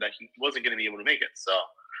admitted it, that he wasn't going to be able to make it. So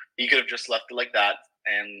he could have just left it like that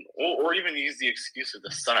or even used the excuse of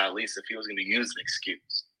the sun at least if he was going to use an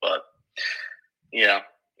excuse. But, yeah,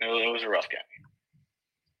 it was a rough game.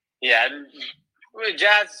 Yeah,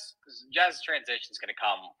 Jazz transition is going to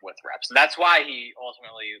come with reps. And that's why he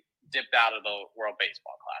ultimately dipped out of the World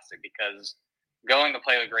Baseball Classic, because going to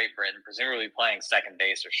play with Great Britain, presumably playing second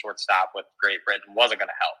base or shortstop with Great Britain, wasn't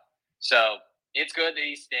going to help. So it's good that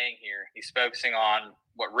he's staying here. He's focusing on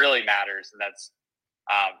what really matters, and that's,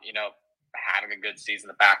 having a good season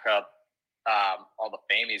to back up all the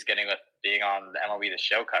fame he's getting with being on the MLB The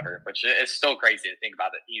Show cover, which is still crazy to think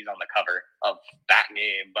about that he's on the cover of that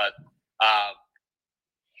game. But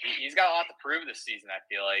he's got a lot to prove this season, I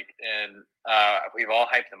feel like. And we've all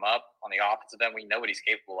hyped him up on the offensive end. We know what he's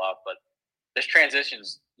capable of, but this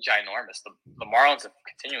transition's ginormous. The Marlins have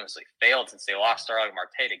continuously failed since they lost Starling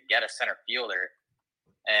Marte to get a center fielder,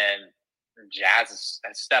 and Jazz has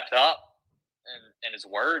stepped up in his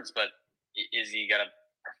words, but is he going to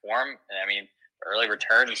perform? I mean, early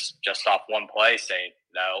returns just off one play say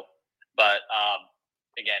no, but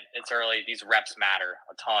again, it's early. These reps matter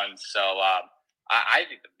a ton, so I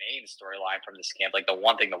think the main storyline from this camp, like the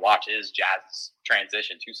one thing to watch, is Jazz's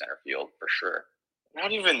transition to center field for sure.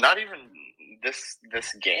 Not even this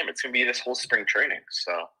game. It's gonna be this whole spring training.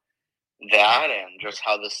 So that and just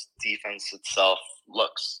how this defense itself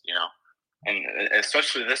looks, and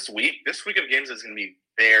especially this week of games is going to be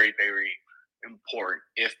very, very important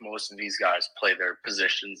if most of these guys play their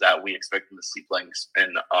positions that we expect them to see playing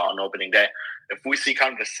on opening day. If we see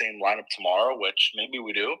kind of the same lineup tomorrow, which maybe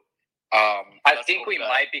we do, I think we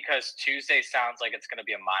might, because Tuesday sounds like it's going to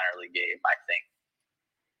be a minor league game. I think.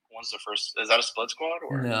 When's the first? Is that a split squad?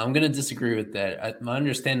 Or? No, I'm going to disagree with that. My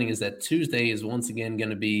understanding is that Tuesday is once again going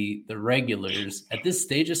to be the regulars. At this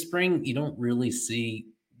stage of spring, you don't really see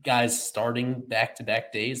guys starting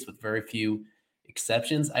back-to-back days with very few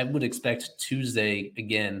exceptions. I would expect Tuesday,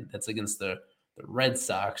 again, that's against the Red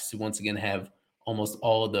Sox, to once again have almost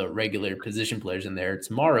all of the regular position players in there.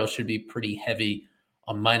 Tomorrow should be pretty heavy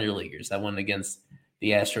on minor leaguers. That one against the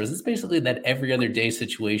Astros. It's basically that every other day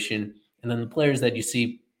situation. And then the players that you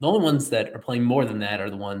see, the only ones that are playing more than that are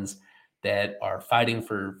the ones that are fighting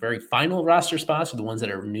for very final roster spots, or the ones that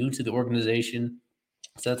are new to the organization.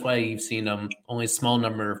 So that's why you've seen only a small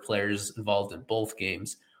number of players involved in both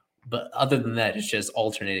games. But other than that, it's just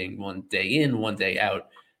alternating one day in, one day out,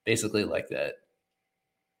 basically like that.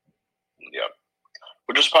 Yeah.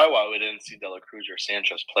 Which is probably why we didn't see De La Cruz or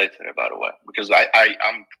Sanchez play today, by the way. Because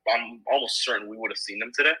I'm almost certain we would have seen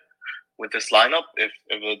them today with this lineup if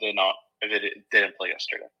it didn't play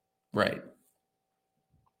yesterday. Right.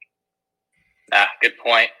 Good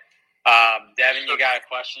point. Devin, you got a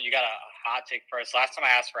question? You got a hot take first? Last time I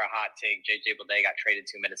asked for a hot take, JJ Bleday got traded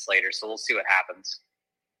 2 minutes later, so we'll see what happens.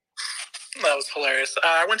 That was hilarious.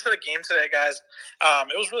 I went to the game today, guys.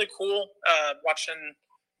 It was really cool watching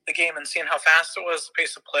the game and seeing how fast it was. The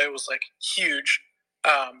pace of play was huge,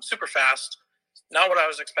 super fast. Not what I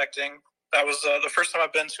was expecting. That was the first time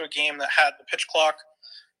I've been to a game that had the pitch clock.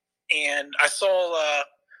 And I saw,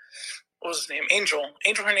 what was his name? Angel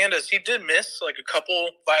Hernandez. He did miss a couple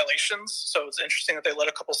violations. So it's interesting that they let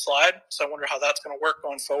a couple slide. So I wonder how that's going to work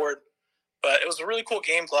going forward. But it was a really cool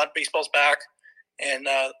game. Glad baseball's back. And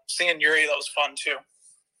seeing Yuri, that was fun too.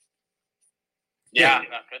 Yeah, I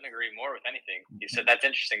couldn't agree more with anything. You said that's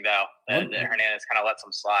interesting, though, that Hernandez kind of lets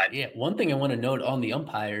them slide. Yeah, one thing I want to note on the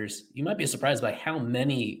umpires, you might be surprised by how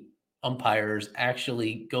many umpires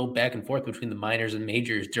actually go back and forth between the minors and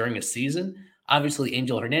majors during a season. Obviously,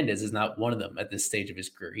 Angel Hernandez is not one of them at this stage of his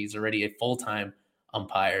career. He's already a full-time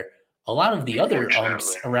umpire. A lot of the other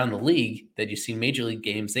umps around the league that you see major league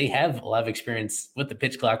games, they have a lot of experience with the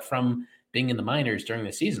pitch clock from being in the minors during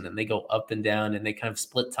the season, and they go up and down, and they kind of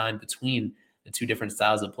split time between the two different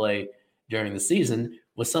styles of play during the season.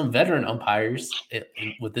 With some veteran umpires,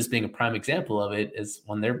 with this being a prime example of it, is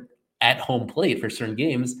when they're at home plate for certain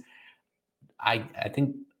games, I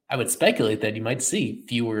think I would speculate that you might see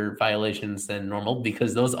fewer violations than normal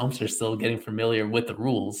because those umps are still getting familiar with the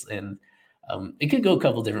rules. And it could go a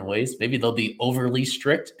couple different ways. Maybe they'll be overly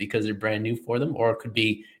strict because they're brand new for them, or it could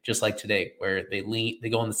be just like today where they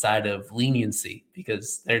go on the side of leniency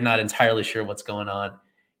because they're not entirely sure what's going on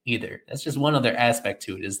either. That's just one other aspect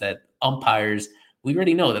to it, is that umpires, we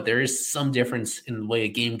already know that there is some difference in the way a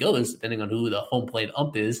game goes depending on who the home plate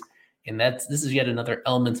ump is. And this is yet another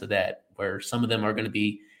element of that, where some of them are going to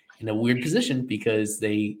be in a weird position because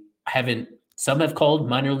some have called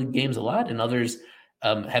minor league games a lot, and others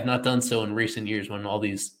have not done so in recent years when all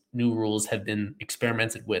these new rules have been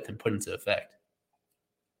experimented with and put into effect.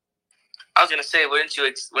 I was going to say, wouldn't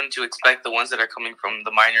you expect the ones that are coming from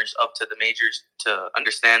the minors up to the majors to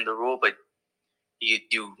understand the rule, but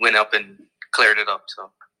you went up and cleared it up. So,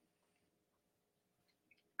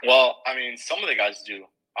 well, I mean, some of the guys do,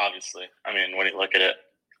 obviously. I mean, when you look at it,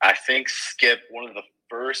 I think Skip, one of the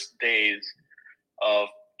first days of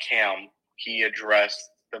camp, he addressed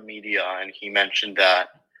the media and he mentioned that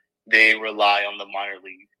they rely on the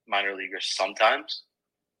minor leaguers sometimes.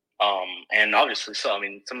 And obviously so. I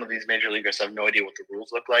mean, some of these major leaguers have no idea what the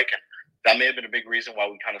rules look like. And that may have been a big reason why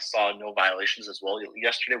we kind of saw no violations as well.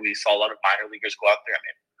 Yesterday, we saw a lot of minor leaguers go out there. I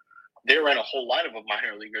mean, they ran a whole lineup of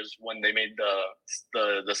minor leaguers when they made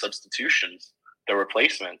the substitutions, the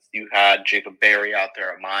replacements. You had Jacob Berry out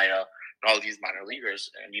there, Amaya, and all of these minor leaguers,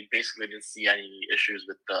 and you basically didn't see any issues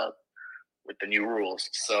with the new rules.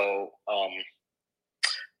 So,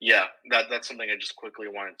 yeah, that's something I just quickly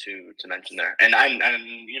wanted to mention there. And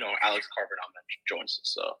you know, Alex Carver now joins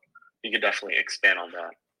us, so you could definitely expand on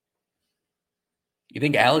that. You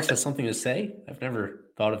think Alex has something to say? I've never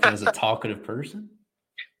thought of him as a talkative person.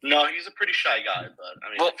 No, he's a pretty shy guy, but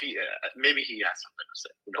I mean, maybe he has something to say.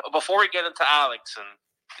 Before we get into Alex and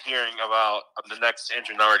hearing about the next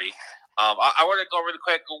Andrew Nardi, I want to go really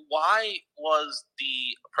quick. Why was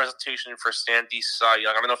the presentation for Sandy Cy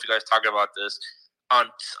Young? I don't know if you guys talked about this on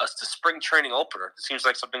the spring training opener. It seems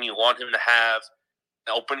like something you want him to have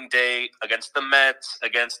opening day against the Mets,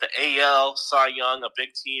 against the AL, Cy Young, a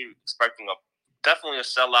big team, expecting definitely a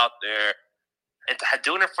sellout there. And to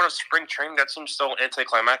do it in front of spring training, that seems so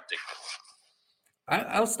anticlimactic.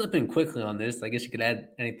 I'll step in quickly on this. I guess you could add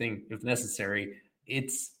anything if necessary.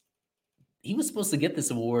 He was supposed to get this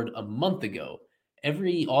award a month ago.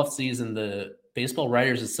 Every offseason, the Baseball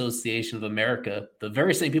Writers Association of America, the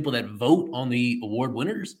very same people that vote on the award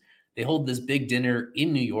winners, they hold this big dinner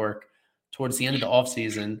in New York towards the end of the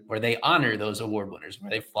offseason where they honor those award winners, where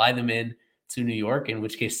they fly them in to New York, in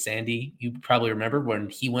which case Sandy, you probably remember when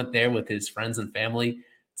he went there with his friends and family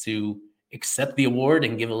to accept the award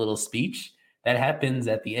and give a little speech. That happens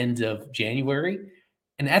at the end of January.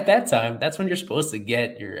 And at that time, that's when you're supposed to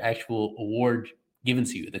get your actual award given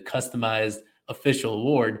to you, the customized official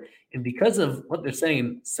award. And because of what they're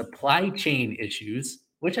saying, supply chain issues,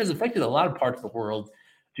 which has affected a lot of parts of the world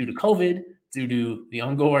due to COVID, due to the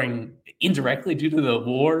ongoing, indirectly due to the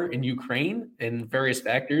war in Ukraine and various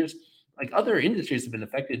factors, like other industries have been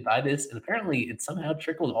affected by this. And apparently it somehow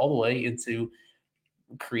trickled all the way into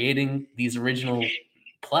creating these original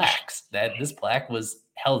plaques. That this plaque was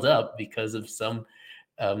held up because of some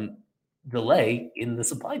delay in the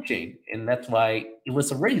supply chain. And that's why it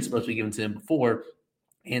was already supposed to be given to him before.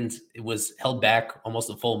 And it was held back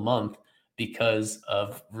almost a full month because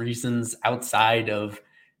of reasons outside of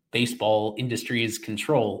baseball industry's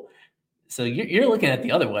control. So you're looking at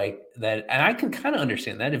the other way and I can kind of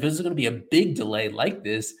understand that if this is going to be a big delay like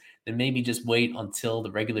this, then maybe just wait until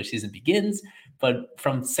the regular season begins. But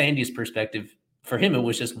from Sandy's perspective, for him, it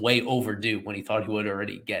was just way overdue when he thought he would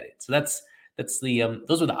already get it. So that's the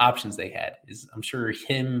those were the options they had. I'm sure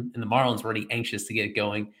him and the Marlins were already anxious to get it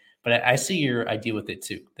going. But I see your idea with it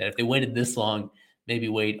too, that if they waited this long, maybe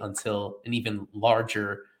wait until an even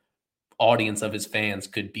larger audience of his fans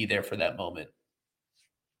could be there for that moment.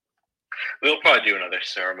 We'll probably do another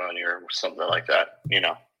ceremony or something like that,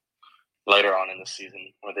 later on in the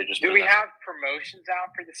season where they just. Do we have promotions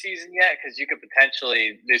out for the season yet? Because you could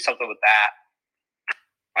potentially do something with that.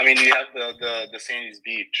 I mean, you have the Sandy's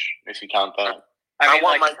Beach, if you count that. I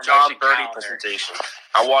want like my John Birdie presentation.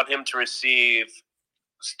 I want him to receive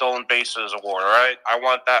Stolen Bases Award, all right? I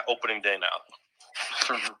want that opening day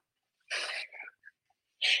now.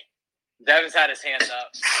 Devin's had his hand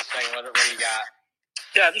up. Just saying, what do you got?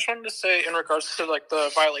 Yeah, I just wanted to say in regards to like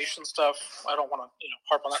the violation stuff, I don't want to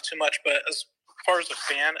harp on that too much, but as far as a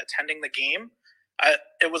fan attending the game,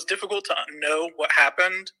 it was difficult to know what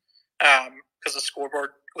happened because the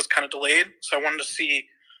scoreboard was kind of delayed. So I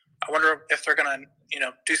wonder if they're going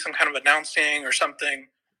to do some kind of announcing or something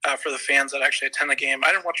for the fans that actually attend the game.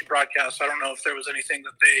 I didn't watch the broadcast, so I don't know if there was anything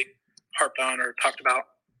that they harped on or talked about.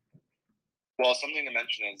 Well, something to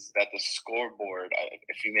mention is that the scoreboard,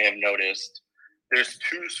 if you may have noticed, there's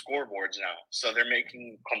 2 scoreboards now. So they're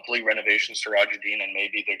making complete renovations to Roger Dean, and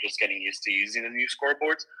maybe they're just getting used to using the new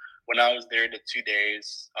scoreboards. When I was there the 2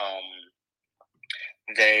 days,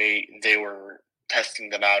 they were testing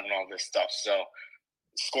them out and all this stuff. So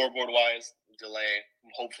scoreboard-wise, delay.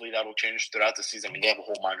 Hopefully that will change throughout the season. I mean, they have a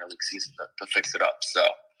whole minor league season to fix it up. So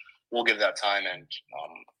we'll give that time, and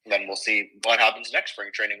then we'll see what happens next spring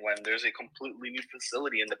training when there's a completely new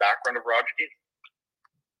facility in the background of Roger Dean.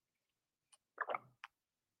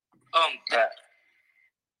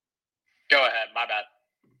 Go ahead. My bad.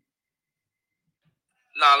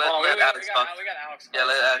 No, let Alex talk. We got Alex. Yeah,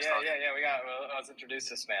 let Alex talk. Yeah. Let's introduce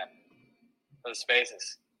this man for the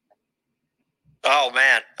Spaces. Oh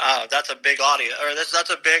man, that's a big audience, or that's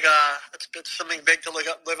a big that's something big to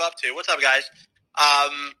live up to. What's up, guys?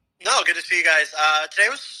 No, good to see you guys. Today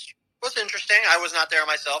was interesting. I was not there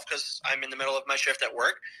myself because I'm in the middle of my shift at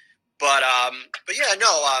work. But yeah, no,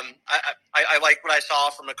 I like what I saw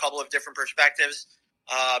from a couple of different perspectives.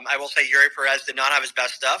 I will say Yuri Perez did not have his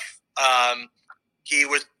best stuff. He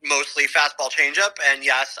was mostly fastball changeup, and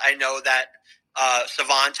yes, I know that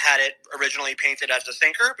Savant had it originally painted as a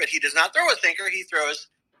sinker, but he does not throw a sinker; he throws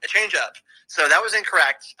a changeup. So that was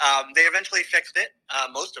incorrect. They eventually fixed it.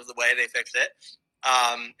 Most of the way they fixed it,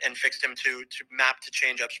 and fixed him to map to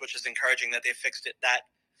changeups, which is encouraging that they fixed it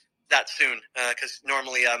that soon. Because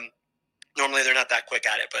normally they're not that quick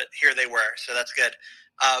at it, but here they were, so that's good.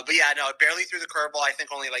 But yeah, no, barely threw the curveball. I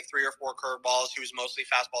think only like 3 or 4 curveballs. He was mostly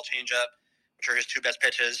fastball changeup, which are his 2 best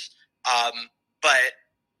pitches. But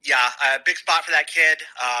yeah, a big spot for that kid.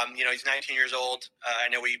 He's 19 years old. I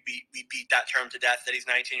know we beat that term to death that he's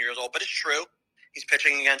 19 years old, but it's true. He's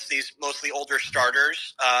pitching against these mostly older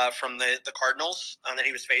starters from the Cardinals that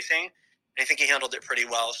he was facing. And I think he handled it pretty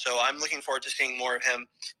well. So I'm looking forward to seeing more of him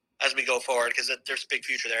as we go forward because there's a big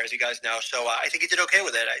future there, as you guys know. So I think he did okay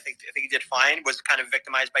with it. I think he did fine. Was kind of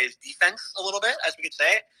victimized by his defense a little bit, as we could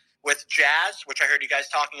say, with Jazz, which I heard you guys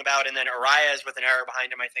talking about, and then Arias with an error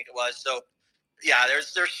behind him, I think it was. So, yeah,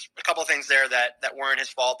 there's a couple things there that weren't his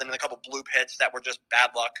fault, and a couple bloop hits that were just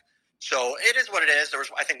bad luck. So it is what it is. There was,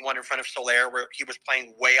 I think, one in front of Soler where he was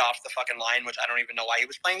playing way off the fucking line, which I don't even know why he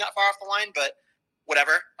was playing that far off the line, but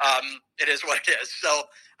whatever. It is what it is. So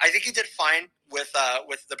I think he did fine with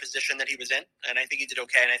the position that he was in, and I think he did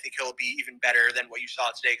okay, and I think he'll be even better than what you saw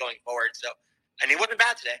today going forward. So, and he wasn't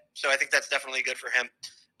bad today, so I think that's definitely good for him.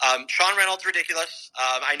 Sean Reynolds, ridiculous.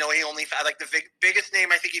 I know he only like the biggest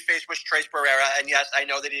name I think he faced was Trace Barrera, and yes, I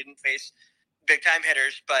know that he didn't face big time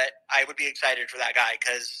hitters, but I would be excited for that guy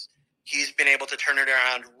because he's been able to turn it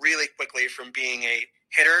around really quickly from being a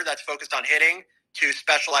hitter that's focused on hitting to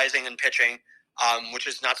specializing in pitching. Which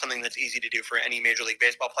is not something that's easy to do for any Major League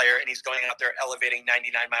Baseball player, and he's going out there elevating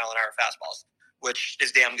 99-mile-an-hour fastballs, which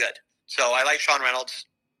is damn good. So I like Sean Reynolds.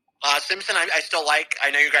 Simpson, I still like. I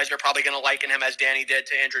know you guys are probably going to liken him as Danny did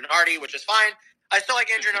to Andrew Nardi, which is fine. I still like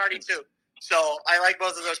Andrew Nardi too. So I like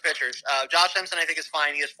both of those pitchers. Josh Simpson, I think, is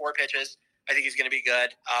fine. He has 4 pitches. I think he's going to be good.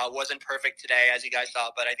 Wasn't perfect today, as you guys saw,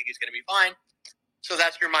 but I think he's going to be fine. So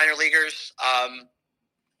that's your minor leaguers.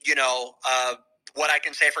 What I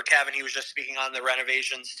can say for Kevin, he was just speaking on the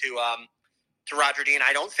renovations to Roger Dean.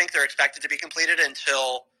 I don't think they're expected to be completed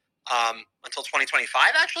until 2025,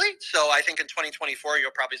 actually. So I think in 2024,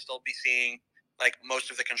 you'll probably still be seeing like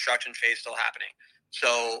most of the construction phase still happening.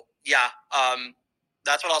 So yeah,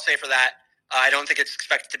 that's what I'll say for that. I don't think it's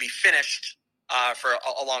expected to be finished for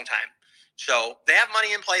a long time. So they have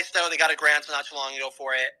money in place, though. They got a grant not too long ago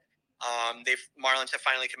for it. Marlins have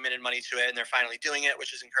finally committed money to it, and they're finally doing it,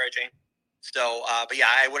 which is encouraging. So, but yeah,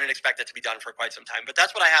 I wouldn't expect it to be done for quite some time. But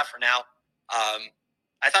that's what I have for now.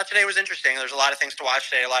 I thought today was interesting. There's a lot of things to watch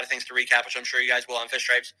today, a lot of things to recap, which I'm sure you guys will on Fish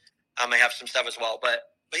Stripes. I have some stuff as well. But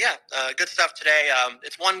yeah, good stuff today.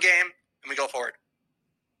 It's one game, and we go forward.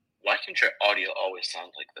 Why can't your audio always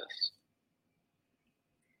sound like this?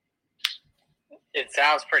 It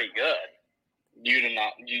sounds pretty good. You do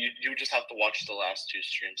not. You just have to watch the last 2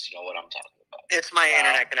 streams to know what I'm talking about. It's my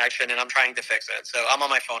internet connection, and I'm trying to fix it. So I'm on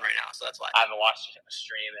my phone right now, so that's why. I haven't watched a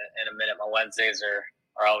stream in a minute. My Wednesdays are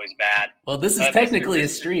always bad. Well, this is technically a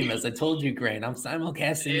stream, as I told you, Grant. I'm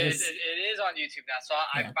simulcasting this. It is on YouTube now, so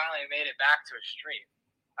I finally made it back to a stream.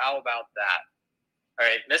 How about that? All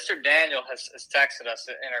right, Mr. Daniel has texted us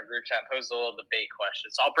in our group chat and posed a little debate question,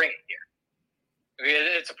 so I'll bring it here.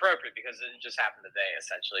 It's appropriate because it just happened today,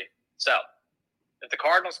 essentially. So, if the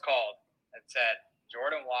Cardinals called and said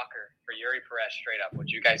Jordan Walker for Yuri Perez straight up,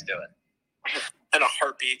 would you guys do it? In a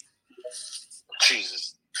heartbeat.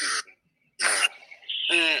 Jesus.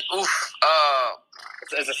 Oof.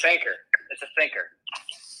 It's a thinker. It's a thinker.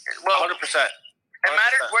 Well, 100%. It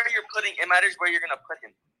matters where you're putting. It matters where you're going to put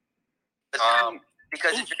him.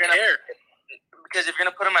 Because if you're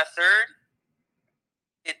gonna put him at third,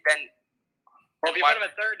 then. Well, if you put him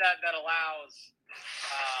at third, that allows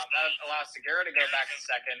Segura to go back in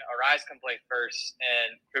second. Arias can play first,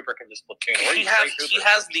 and Cooper can just platoon. He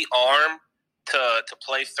has the arm to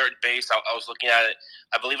play third base. I was looking at it.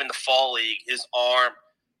 I believe in the fall league, his arm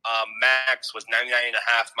max was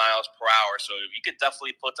 99.5 miles per hour. So you could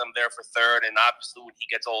definitely put him there for third. And obviously, when he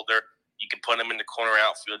gets older, you can put him in the corner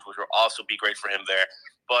outfield, which will also be great for him there.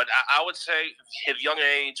 But I would say his young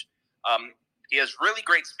age. He has really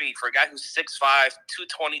great speed for a guy who's 6'5",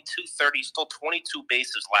 220, 230, stole 22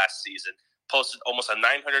 bases last season, posted almost a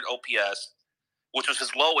 900 OPS, which was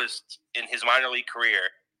his lowest in his minor league career.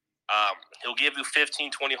 He'll give you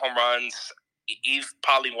 15, 20 home runs. He's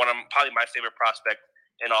probably my favorite prospect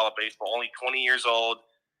in all of baseball. Only 20 years old.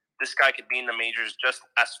 This guy could be in the majors just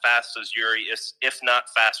as fast as Yuri, if not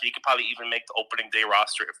faster. He could probably even make the opening day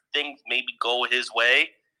roster if things maybe go his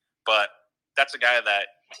way. But that's a guy that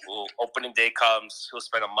opening day comes, he'll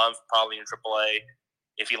spend a month probably in AAA.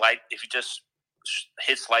 If he just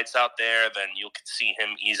hits lights out there, then you could see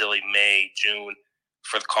him easily May, June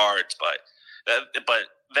for the Cards. But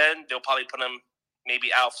then they'll probably put him maybe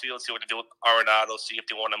outfield, see what to do with Arenado, see if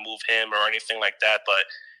they want to move him or anything like that. But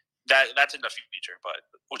that's in the future. But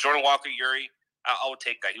with Jordan Walker, Yuri, I would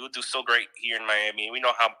take that. He would do so great here in Miami. We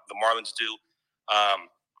know how the Marlins do.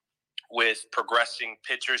 With progressing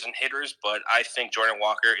pitchers and hitters, but I think Jordan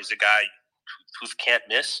Walker is a guy who can't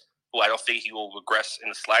miss, who I don't think he will regress in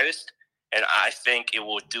the slightest, and I think it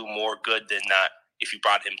will do more good than not if you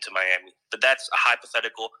brought him to Miami. But that's a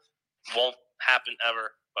hypothetical. Won't happen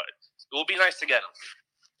ever, but it will be nice to get him.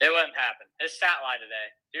 It wouldn't happen. His stat line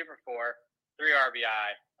today, 2 for 4, 3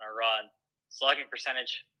 RBI, a run, slugging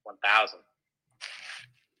percentage, 1,000.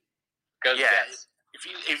 Yes.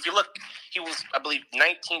 If you look, he was, I believe,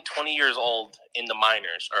 19, 20 years old in the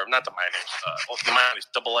minors, or not the minors,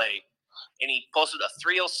 AA, and he posted a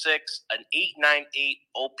 306, an 898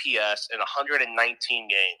 OPS in 119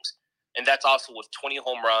 games, and that's also with 20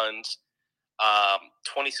 home runs,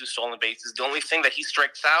 22 stolen bases. The only thing that he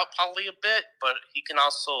strikes out probably a bit, but he can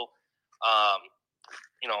also,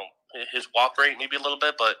 his walk rate maybe a little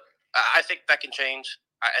bit, but I think that can change.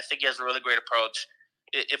 I think he has a really great approach.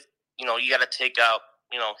 If you got to take out,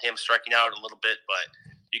 him striking out a little bit, but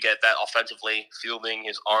you get that offensively, fielding,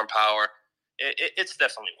 his arm power. It's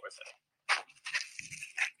definitely worth it.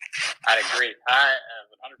 I'd agree. I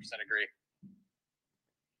 100% agree.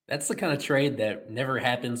 That's the kind of trade that never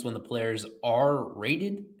happens when the players are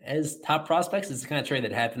rated as top prospects. It's the kind of trade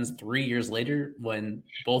that happens 3 years later when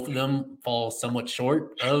both of them fall somewhat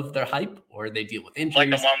short of their hype or they deal with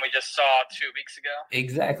injuries. Like the one we just saw 2 weeks ago.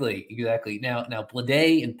 Exactly. Now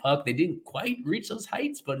Bleday and Puck, they didn't quite reach those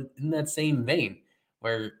heights, but in that same vein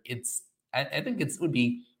where I think it would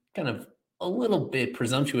be kind of a little bit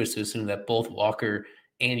presumptuous to assume that both Walker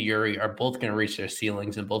and Yuri are both going to reach their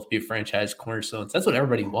ceilings and both be franchise cornerstones. That's what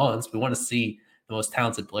everybody wants. We want to see the most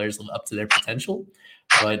talented players live up to their potential.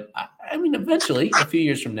 But, I mean, eventually, a few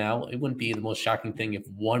years from now, it wouldn't be the most shocking thing if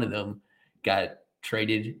one of them got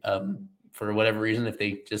traded for whatever reason, if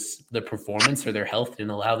their performance or their health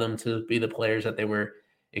didn't allow them to be the players that they were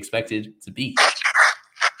expected to be.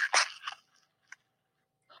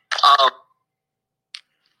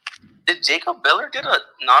 Did Jacob Miller get a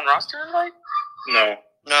non-roster invite? No.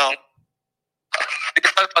 We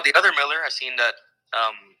can talk about the other Miller. I seen that.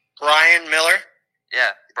 Brian Miller.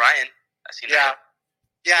 Yeah, Brian. I seen that.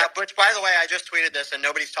 Yeah. Which, by the way, I just tweeted this and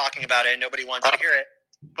nobody's talking about it and nobody wants to hear it.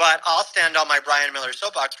 But I'll stand on my Brian Miller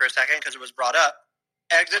soapbox for a second because it was brought up.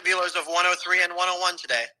 Exit velos of 103 and 101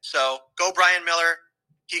 today. So go Brian Miller.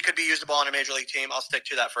 He could be usable on a major league team. I'll stick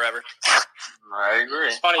to that forever. I agree.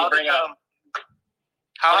 It's funny you bring up.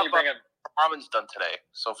 How about Marlins done today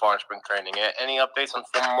so far in spring training? Any updates on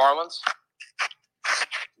former Marlins?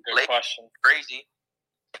 Good question. Crazy.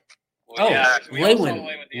 Well, Lewin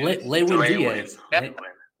Diaz.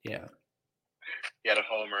 Yeah. He had a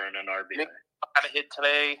homer and an RBI. Had a hit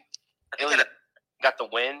today. Got the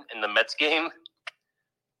win in the Mets game.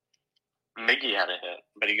 Miggy had a hit,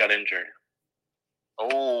 but he got injured.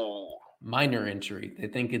 Oh. Minor injury. They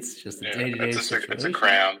think it's just a day-to-day situation. It's a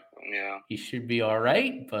cramp. Yeah. He should be all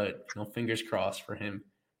right, but fingers crossed for him.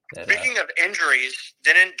 Speaking of injuries,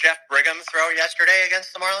 didn't Jeff Brigham throw yesterday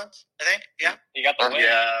against the Marlins? I think. Yeah. He got the win.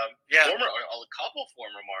 Yeah. A couple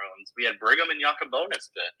former Marlins. We had Brigham and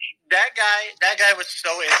Yacobonis pitch. That guy was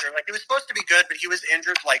so injured. Like, he was supposed to be good, but he was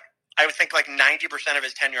injured. Like, I would think 90% of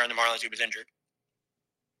his tenure on the Marlins, he was injured.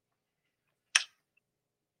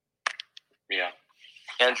 Yeah.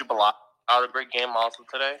 Andrew Balak out a great game also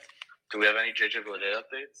today. Do we have any JJ Bleday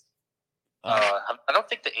updates? I don't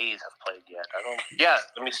think the A's have played yet. Yeah,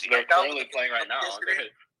 let me see. They're currently playing right now.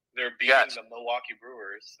 They're beating the Milwaukee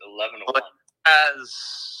Brewers 11-1.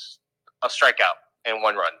 Has a strikeout and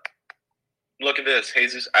 1 run. Look at this.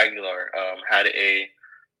 Jesus Aguilar had an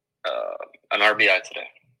RBI today.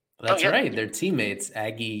 That's right. They're teammates,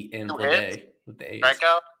 Aggie and Bleday with the A's.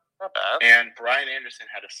 Strikeout, not bad. And Brian Anderson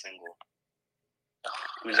had a single.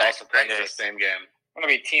 Who's also playing the same game. I'm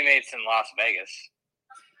going to be teammates in Las Vegas,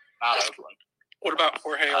 not Oakland. What about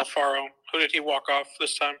Jorge Alfaro? Who did he walk off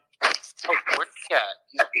this time?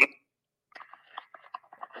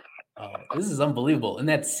 This is unbelievable. In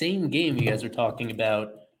that same game you guys were talking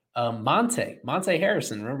about, Monte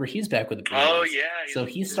Harrison. Remember, he's back with the Brewers. Oh, yeah. So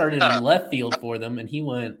he started in left field for them, and he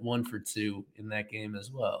went 1 for 2 in that game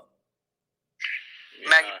as well.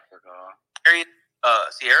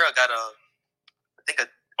 Sierra got a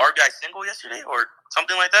RBI single yesterday or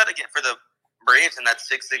something like that again for the Braves in that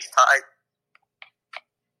 6-6 tie.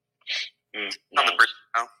 On the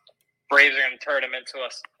Braves are going to turn him into a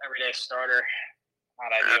everyday starter.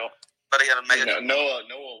 Not ideal. But he got a mega. Noah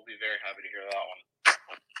will be very happy to hear that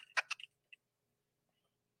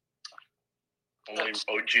one. Only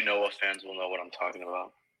OG Noah fans will know what I'm talking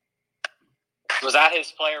about. Was that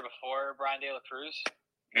his player before Brian De La Cruz?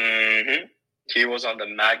 Mm-hmm. He was on the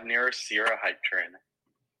Magnier Sierra hype train,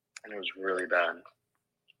 and it was really bad.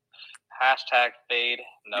 #fade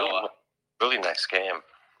Noah. Really nice game,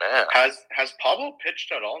 man. Has Pablo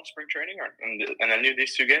pitched at all in spring training or in any of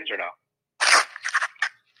these 2 games or no?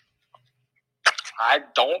 I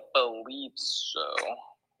don't believe so.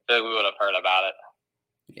 I think we would have heard about it.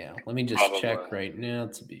 Yeah, let me just check right now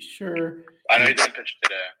to be sure. I know he didn't pitch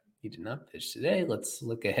today. He did not pitch today. Let's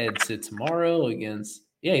look ahead to tomorrow against.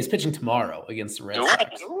 Yeah, he's pitching tomorrow against the Red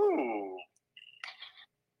Sox. Ooh.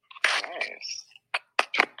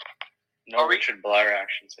 No Richard Blair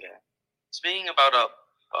action today. Speaking about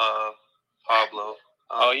Pablo.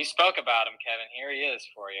 You spoke about him, Kevin. Here he is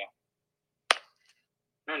for you.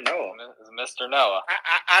 Noah. Mr. Noah.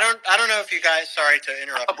 I don't know if you guys. Sorry to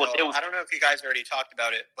interrupt. I don't know if you guys already talked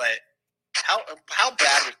about it, but how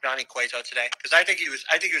bad was Johnny Cueto today? Because I think he was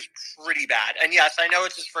pretty bad. And yes, I know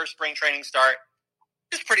it's his first spring training start.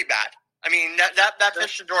 It's pretty bad. I mean, that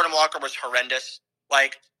pitch to Jordan Walker was horrendous.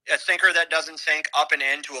 Like a sinker that doesn't sink up and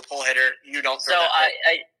in to a pull hitter, you don't. So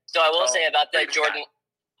I will say about the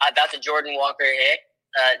Jordan Walker hit,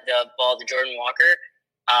 the ball to Jordan Walker.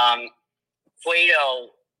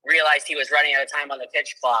 Cueto realized he was running out of time on the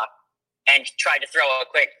pitch clock and tried to throw a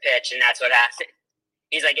quick pitch, and that's what happened.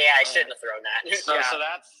 He's like, "Yeah, I shouldn't have thrown that." So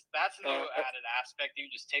that's a new added aspect.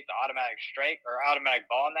 You just take the automatic strike or automatic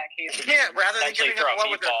ball in that case. Yeah, rather than giving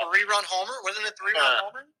up with a 3-run homer. Wasn't it a 3-run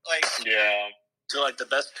homer? Like, yeah. So like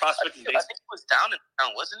the best prospect in baseball. I think he was down,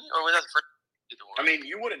 wasn't he? Or was that the first? I mean,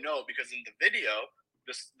 you wouldn't know because in the video,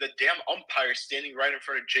 the damn umpire standing right in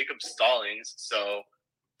front of Jacob Stallings. So,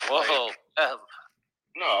 whoa.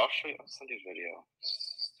 No, I'll show you. I'll send you a video.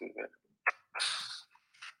 Stupid.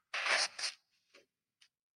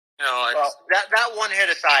 You know, that one hit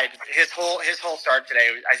aside, his whole start today,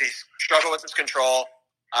 I think struggled with his control.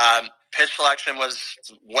 Pitch selection was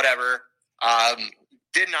whatever.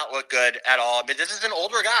 Did not look good at all. But this is an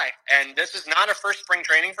older guy, and this is not a first spring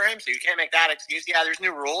training for him, so you can't make that excuse. Yeah, there's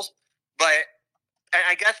new rules, but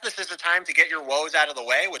I guess this is the time to get your woes out of the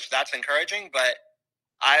way, which that's encouraging. But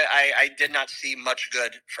I did not see much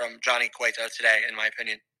good from Johnny Cueto today, in my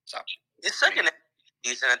opinion. So his second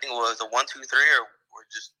season, I think it was a 1-2-3 or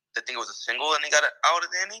just. I think it was a single, and he got out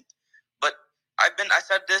of the inning. But I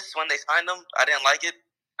said this when they signed him. I didn't like it.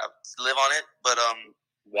 I live on it. But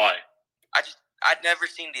why? I'd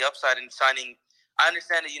never seen the upside in signing. I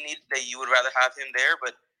understand that you would rather have him there,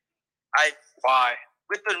 but why?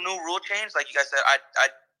 With the new rule change, like you guys said,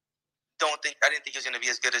 I didn't think he was going to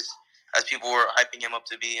be as good as people were hyping him up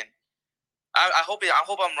to be. And I hope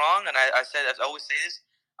I'm wrong. And I said, as I always say this,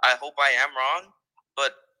 I hope I am wrong,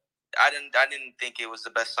 but. I didn't think it was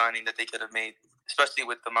the best signing that they could have made, especially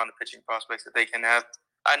with the amount of pitching prospects that they can have.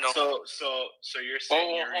 I know. So you're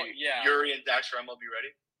saying Yuri and Dax Remmel be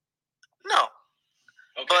ready? No.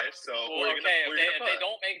 Okay, so if they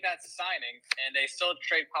don't make that signing and they still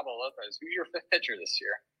trade Pablo Lopez, who's your fifth pitcher this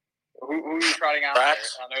year? Who are you trotting out there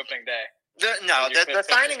on opening day? The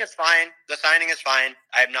signing is fine. The signing is fine.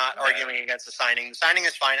 I'm not arguing against the signing. The signing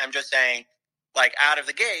is fine. I'm just saying. Like out of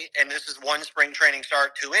the gate, and this is one spring training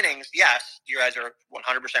start, 2 innings. Yes, you guys are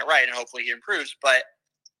 100% right, and hopefully he improves. But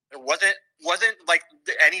it wasn't like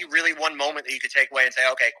any really one moment that you could take away and say,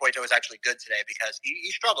 okay, Cueto was actually good today because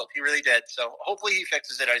he struggled. He really did. So hopefully he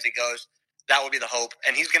fixes it as he goes. That would be the hope.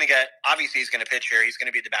 And he's going to obviously he's going to pitch here. He's going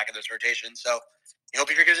to be at the back of this rotation. So I hope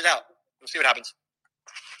he figures it out. We'll see what happens.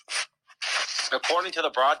 According to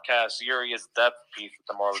the broadcast, Yuri is depth piece with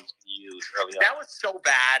the Marlins used early on. That was so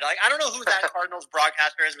bad. Like I don't know who that Cardinals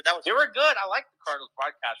broadcaster is, but that was. They were good. I like the Cardinals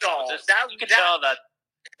broadcaster. No, you could tell that.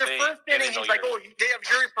 The first inning, he's like, Yuri. They have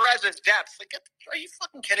Yuri Perez as depth. Like, are you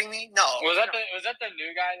fucking kidding me? No. Was that the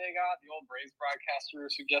new guy they got? The old Braves broadcaster who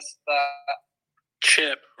suggested that?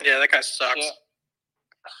 Chip. Yeah, that guy sucks.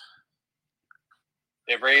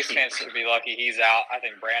 Yeah, Braves fans should be lucky he's out. I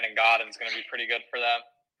think Brandon Gaudin's going to be pretty good for them.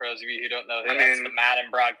 For those of you who don't know, that's the Madden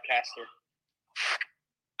broadcaster.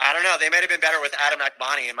 I don't know. They might have been better with Adam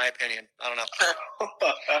Akbani, in my opinion. I don't know.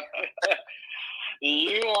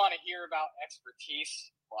 You want to hear about expertise?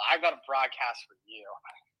 Well, I've got a broadcast for you.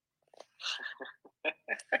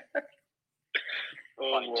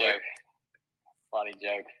 Funny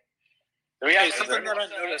joke. Do we have something that I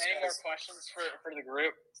noticed? Any more questions for the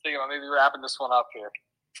group? Thinking about maybe wrapping this one up here.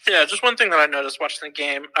 Yeah, just one thing that I noticed watching the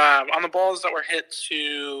game. On the balls that were hit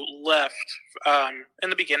to left in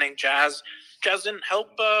the beginning, Jazz didn't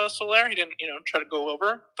help Soler. He didn't, try to go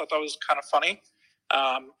over. Thought that was kind of funny,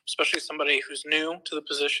 especially somebody who's new to the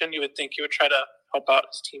position. You would think he would try to help out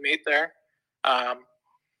his teammate there.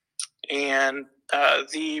 And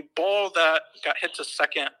the ball that got hit to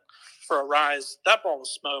second for a rise, that ball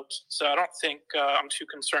was smoked. So I don't think I'm too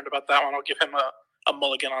concerned about that one. I'll give him a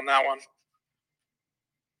mulligan on that one.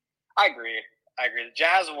 I agree. The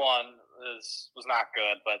Jazz one was not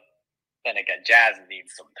good, but then again, Jazz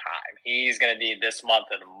needs some time. He's going to need this month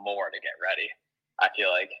and more to get ready, I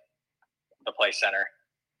feel like, to play center.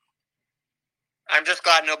 I'm just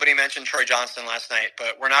glad nobody mentioned Troy Johnston last night,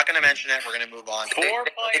 but we're not going to mention it. We're going to move on. Four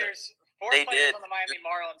players on the Miami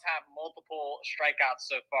Marlins have multiple strikeouts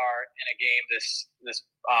so far in a game this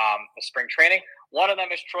spring training. One of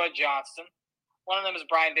them is Troy Johnston. One of them is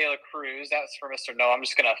Brian De La Cruz. That's for Mr. No. I'm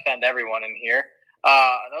just going to offend everyone in here.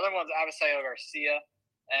 Another one's Avisail Garcia.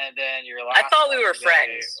 And then your last I thought we were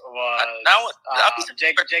friends. Was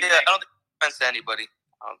Jake I don't think it offends to anybody.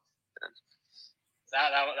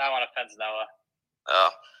 That one offends Noah. Oh.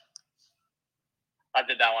 I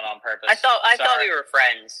did that one on purpose. I thought we were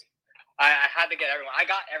friends. I had to get everyone. I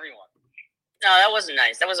got everyone. No, that wasn't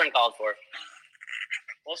nice. That was uncalled for.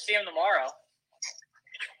 We'll see him tomorrow.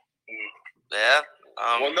 Yeah.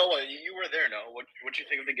 Well, Noah, you were there, Noah. What you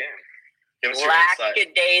think of the game? Give us your insight.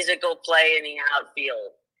 Lackadaisical play in the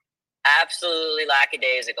outfield. Absolutely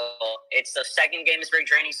lackadaisical. It's the second game of spring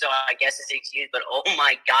training, so I guess it's an excuse, but oh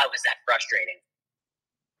my God, was that frustrating.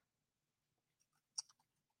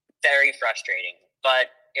 Very frustrating. But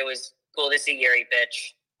it was cool to see Yuri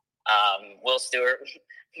pitch. Will Stewart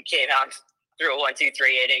came out, threw a 1-2-3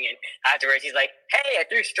 inning, and afterwards he's like, "Hey, I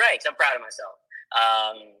threw strikes. I'm proud of myself."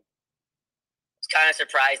 I was kind of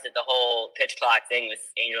surprised at the whole pitch clock thing with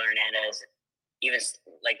Angel Hernandez. Even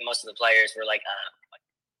like most of the players were like,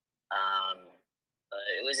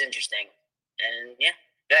 it was interesting. And yeah,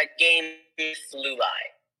 that game flew by.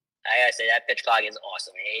 I gotta say, that pitch clock is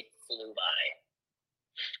awesome. It flew by.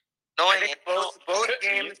 I think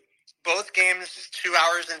both games 2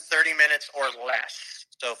 hours and 30 minutes or less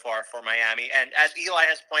so far for Miami. And as Eli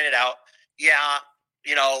has pointed out,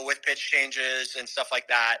 with pitch changes and stuff like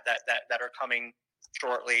that are coming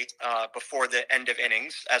shortly before the end of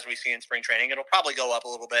innings, as we see in spring training, it'll probably go up a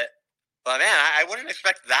little bit. But man, I wouldn't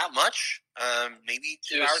expect that much. Maybe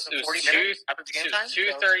 2 hours and 40 minutes after the game time.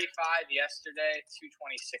 2:35 yesterday,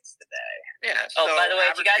 2:26 today. Yeah. By the way,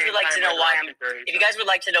 if you guys would like to know why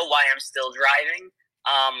I'm still driving,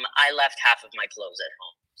 I left half of my clothes at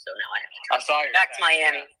home, so now I have to drive back to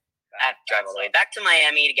Miami. I have to drive all the way back to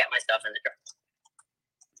Miami to get my stuff in the truck.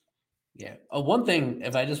 Yeah. One thing,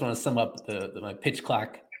 if I just want to sum up my pitch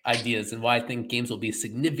clock ideas and why I think games will be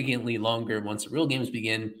significantly longer once the real games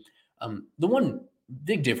begin. The one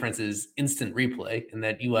big difference is instant replay, in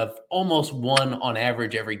that you have almost one on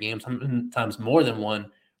average every game, sometimes more than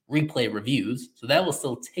one replay reviews. So that will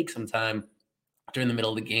still take some time during the middle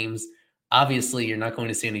of the games. Obviously, you're not going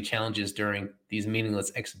to see any challenges during these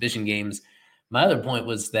meaningless exhibition games. My other point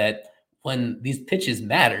was that when these pitches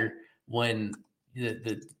matter, when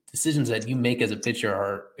the decisions that you make as a pitcher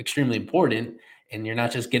are extremely important, and you're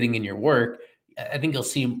not just getting in your work, I think you'll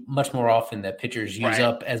see much more often that pitchers use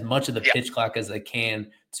up as much of the pitch clock as they can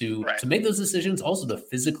to make those decisions, also to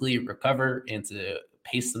physically recover and to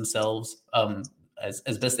pace themselves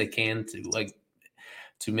as best they can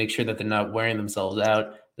to make sure that they're not wearing themselves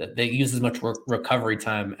out, that they use as much recovery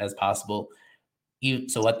time as possible.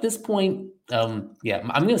 So at this point, I'm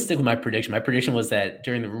going to stick with my prediction. My prediction was that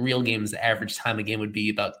during the real games, the average time a game would be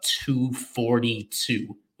about 2:42,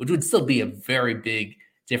 which would still be a very big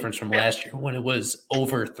difference from last year when it was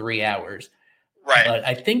over 3 hours. Right. But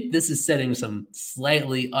I think this is setting some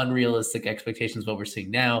slightly unrealistic expectations of what we're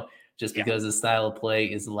seeing now, just because the style of play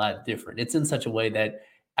is a lot different. It's in such a way that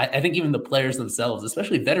I think even the players themselves,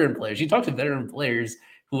 especially veteran players, you talk to veteran players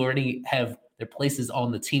who already have their places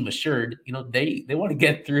on the team assured, they want to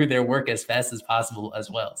get through their work as fast as possible as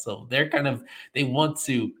well. So they want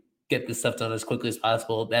to get this stuff done as quickly as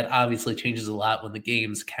possible. That obviously changes a lot when the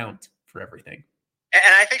games count for everything.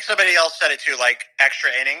 And I think somebody else said it too, like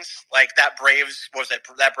extra innings, like that Braves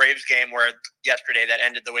game where yesterday that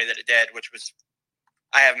ended the way that it did, which was,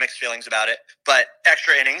 I have mixed feelings about it, but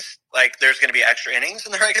extra innings, like there's going to be extra innings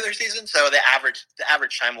in the regular season. So the average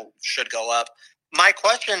time should go up. My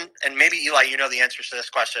question, and maybe Eli, you know the answers to this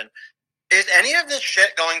question, is any of this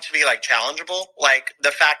shit going to be like challengeable? Like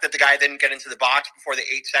the fact that the guy didn't get into the box before the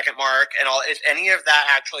 8-second mark and all, is any of that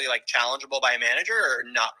actually like challengeable by a manager or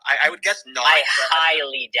not? I would guess not. I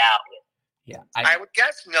highly doubt it. Yeah. I would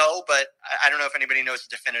guess no, but I don't know if anybody knows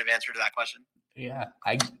the definitive answer to that question. Yeah.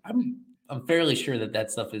 I'm fairly sure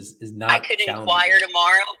that stuff is not. I could inquire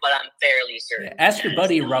tomorrow, but I'm fairly certain. Yeah, ask your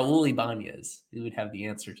buddy Raul Ibanez. He would have the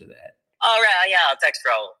answer to that. All right. Yeah, I'll text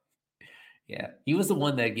Raul. Yeah, he was the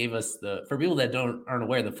one that gave us for people that aren't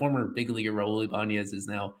aware, the former big leaguer Raul Ibanez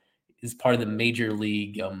is part of the major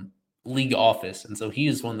league league office. And so he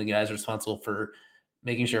is one of the guys responsible for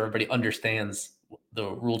making sure everybody understands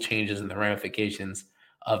the rule changes and the ramifications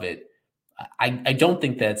of it. I don't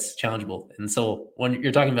think that's challengeable. And so when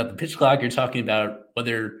you're talking about the pitch clock, you're talking about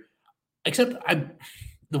the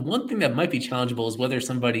one thing that might be challengeable is whether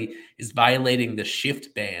somebody is violating the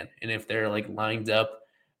shift ban. And if they're like lined up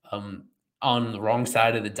on the wrong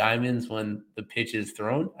side of the diamonds when the pitch is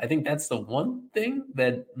thrown. I think that's the one thing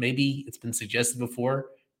that maybe it's been suggested before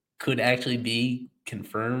could actually be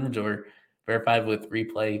confirmed or verified with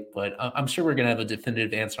replay, but I'm sure we're going to have a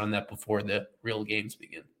definitive answer on that before the real games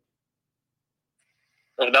begin.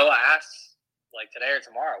 If Noah asks, like today or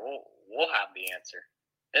tomorrow, we'll have the answer.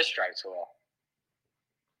 This strikes will.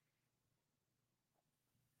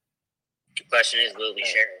 The question is, will we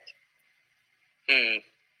share it?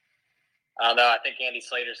 I don't know. I think Andy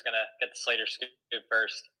Slater's going to get the Slater scoop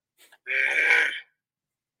first.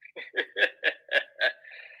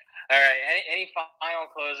 All right. Any final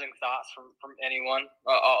closing thoughts from anyone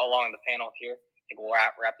along the panel here? I think we'll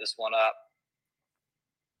wrap this one up.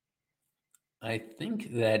 I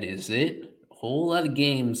think that is it. A whole lot of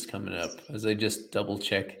games coming up as I just double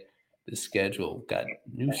check the schedule. Got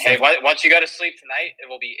new Hey, stuff. once you go to sleep tonight, it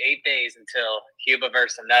will be 8 days until Cuba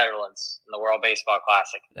versus the Netherlands in the World Baseball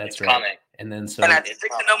Classic. That's it's right. coming. And then so And at 6 in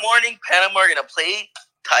the morning, Panama are going to play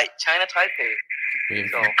China Taipei. we have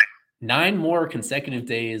So 9 more consecutive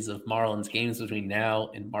days of Marlins games between now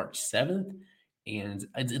and March 7th. And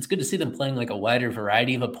it's good to see them playing like a wider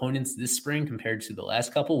variety of opponents this spring compared to the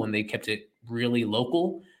last couple when they kept it really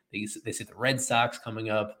local. They see the Red Sox coming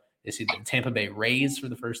up. They see the Tampa Bay Rays for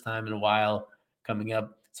the first time in a while coming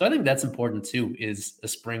up. So I think that's important too, is a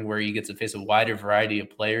spring where you get to face a wider variety of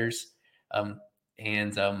players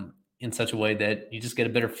and in such a way that you just get a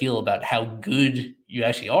better feel about how good you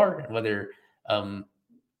actually are and whether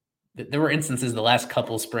there were instances the last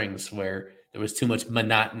couple springs where there was too much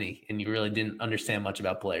monotony and you really didn't understand much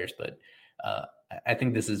about players. But I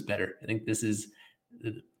think this is better. I think this is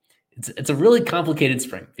it's a really complicated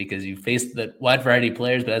spring because you face the wide variety of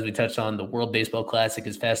players. But as we touched on, the World Baseball Classic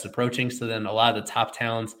is fast approaching. So then a lot of the top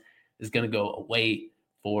talent is going to go away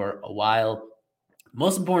for a while.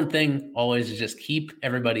 Most important thing always is just keep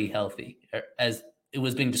everybody healthy. As it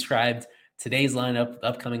was being described, today's lineup, the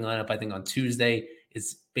upcoming lineup, I think on Tuesday,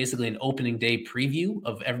 is basically an opening day preview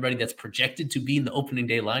of everybody that's projected to be in the opening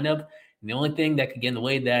day lineup. And the only thing that could get in the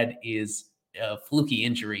way of that is a fluky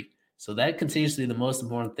injury. So that continues to be the most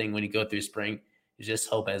important thing when you go through spring, is just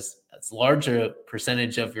hope as large a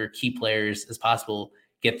percentage of your key players as possible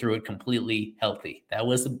get through it completely healthy. That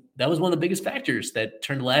was one of the biggest factors that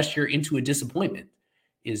turned last year into a disappointment,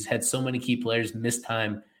 is had so many key players miss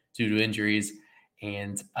time due to injuries.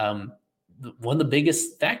 And one of the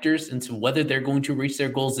biggest factors into whether they're going to reach their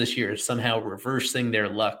goals this year is somehow reversing their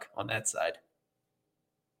luck on that side.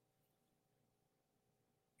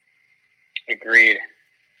 Agreed.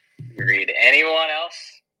 Anyone else?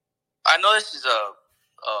 I know this is a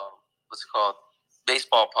what's it called,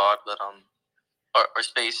 baseball pod, but or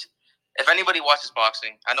space. If anybody watches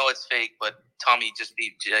boxing, I know it's fake, but Tommy just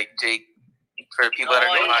beat Jake. For the people that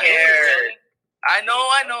are going, I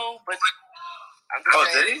know, but I'm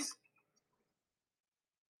just saying. Did he?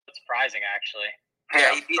 It's surprising, actually.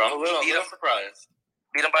 Yeah, he beat him. Surprised.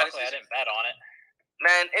 Beat him by Luckily, I didn't bet on it.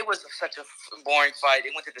 Man, it was such a boring fight.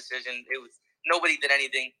 It went to decision. It was nobody did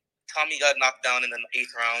anything. Tommy got knocked down in the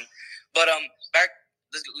 8th round. But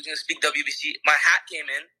we're gonna speak WBC. My hat came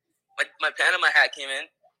in. My Panama hat came in.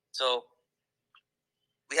 So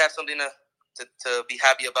we have something to be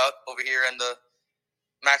happy about over here in the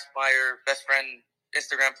Max Meyer best friend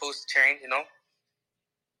Instagram post chain. You know.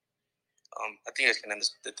 I think I can end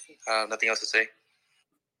the thing. Nothing else to say.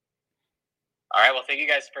 All right. Well, thank you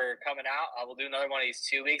guys for coming out. We'll do another one of these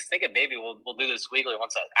 2 weeks. I think maybe we'll do this weekly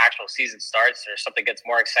once the actual season starts or something gets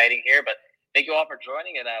more exciting here. But thank you all for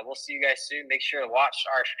joining, and we'll see you guys soon. Make sure to watch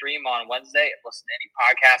our stream on Wednesday and listen to any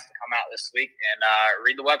podcasts that come out this week, and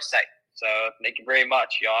read the website. So thank you very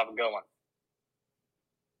much. Y'all have a good one.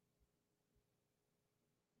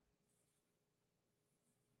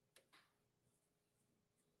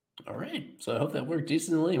 All right. So I hope that worked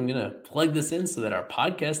decently. I'm going to plug this in so that our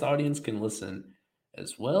podcast audience can listen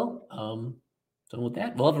as well. So with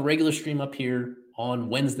that, we'll have a regular stream up here on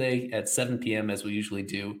Wednesday at 7 p.m. as we usually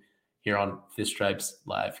do here on Fish Stripes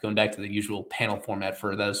Live. Going back to the usual panel format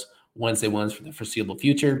for those Wednesday ones for the foreseeable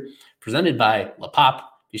future. Presented by La Pop.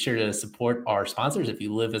 Be sure to support our sponsors if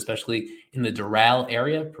you live especially in the Doral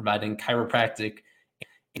area, providing chiropractic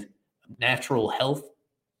and natural health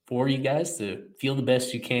for you guys to feel the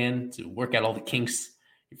best you can, to work out all the kinks.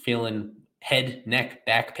 You're feeling head, neck,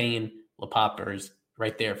 back pain, La Pop is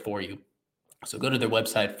right there for you. So go to their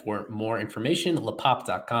website for more information,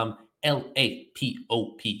 lapop.com,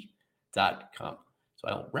 LAPOP.com. So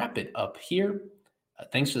I'll wrap it up here.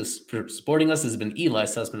 Thanks for supporting us. This has been Eli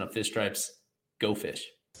Sussman of Fish Stripes. Go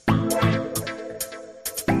Fish.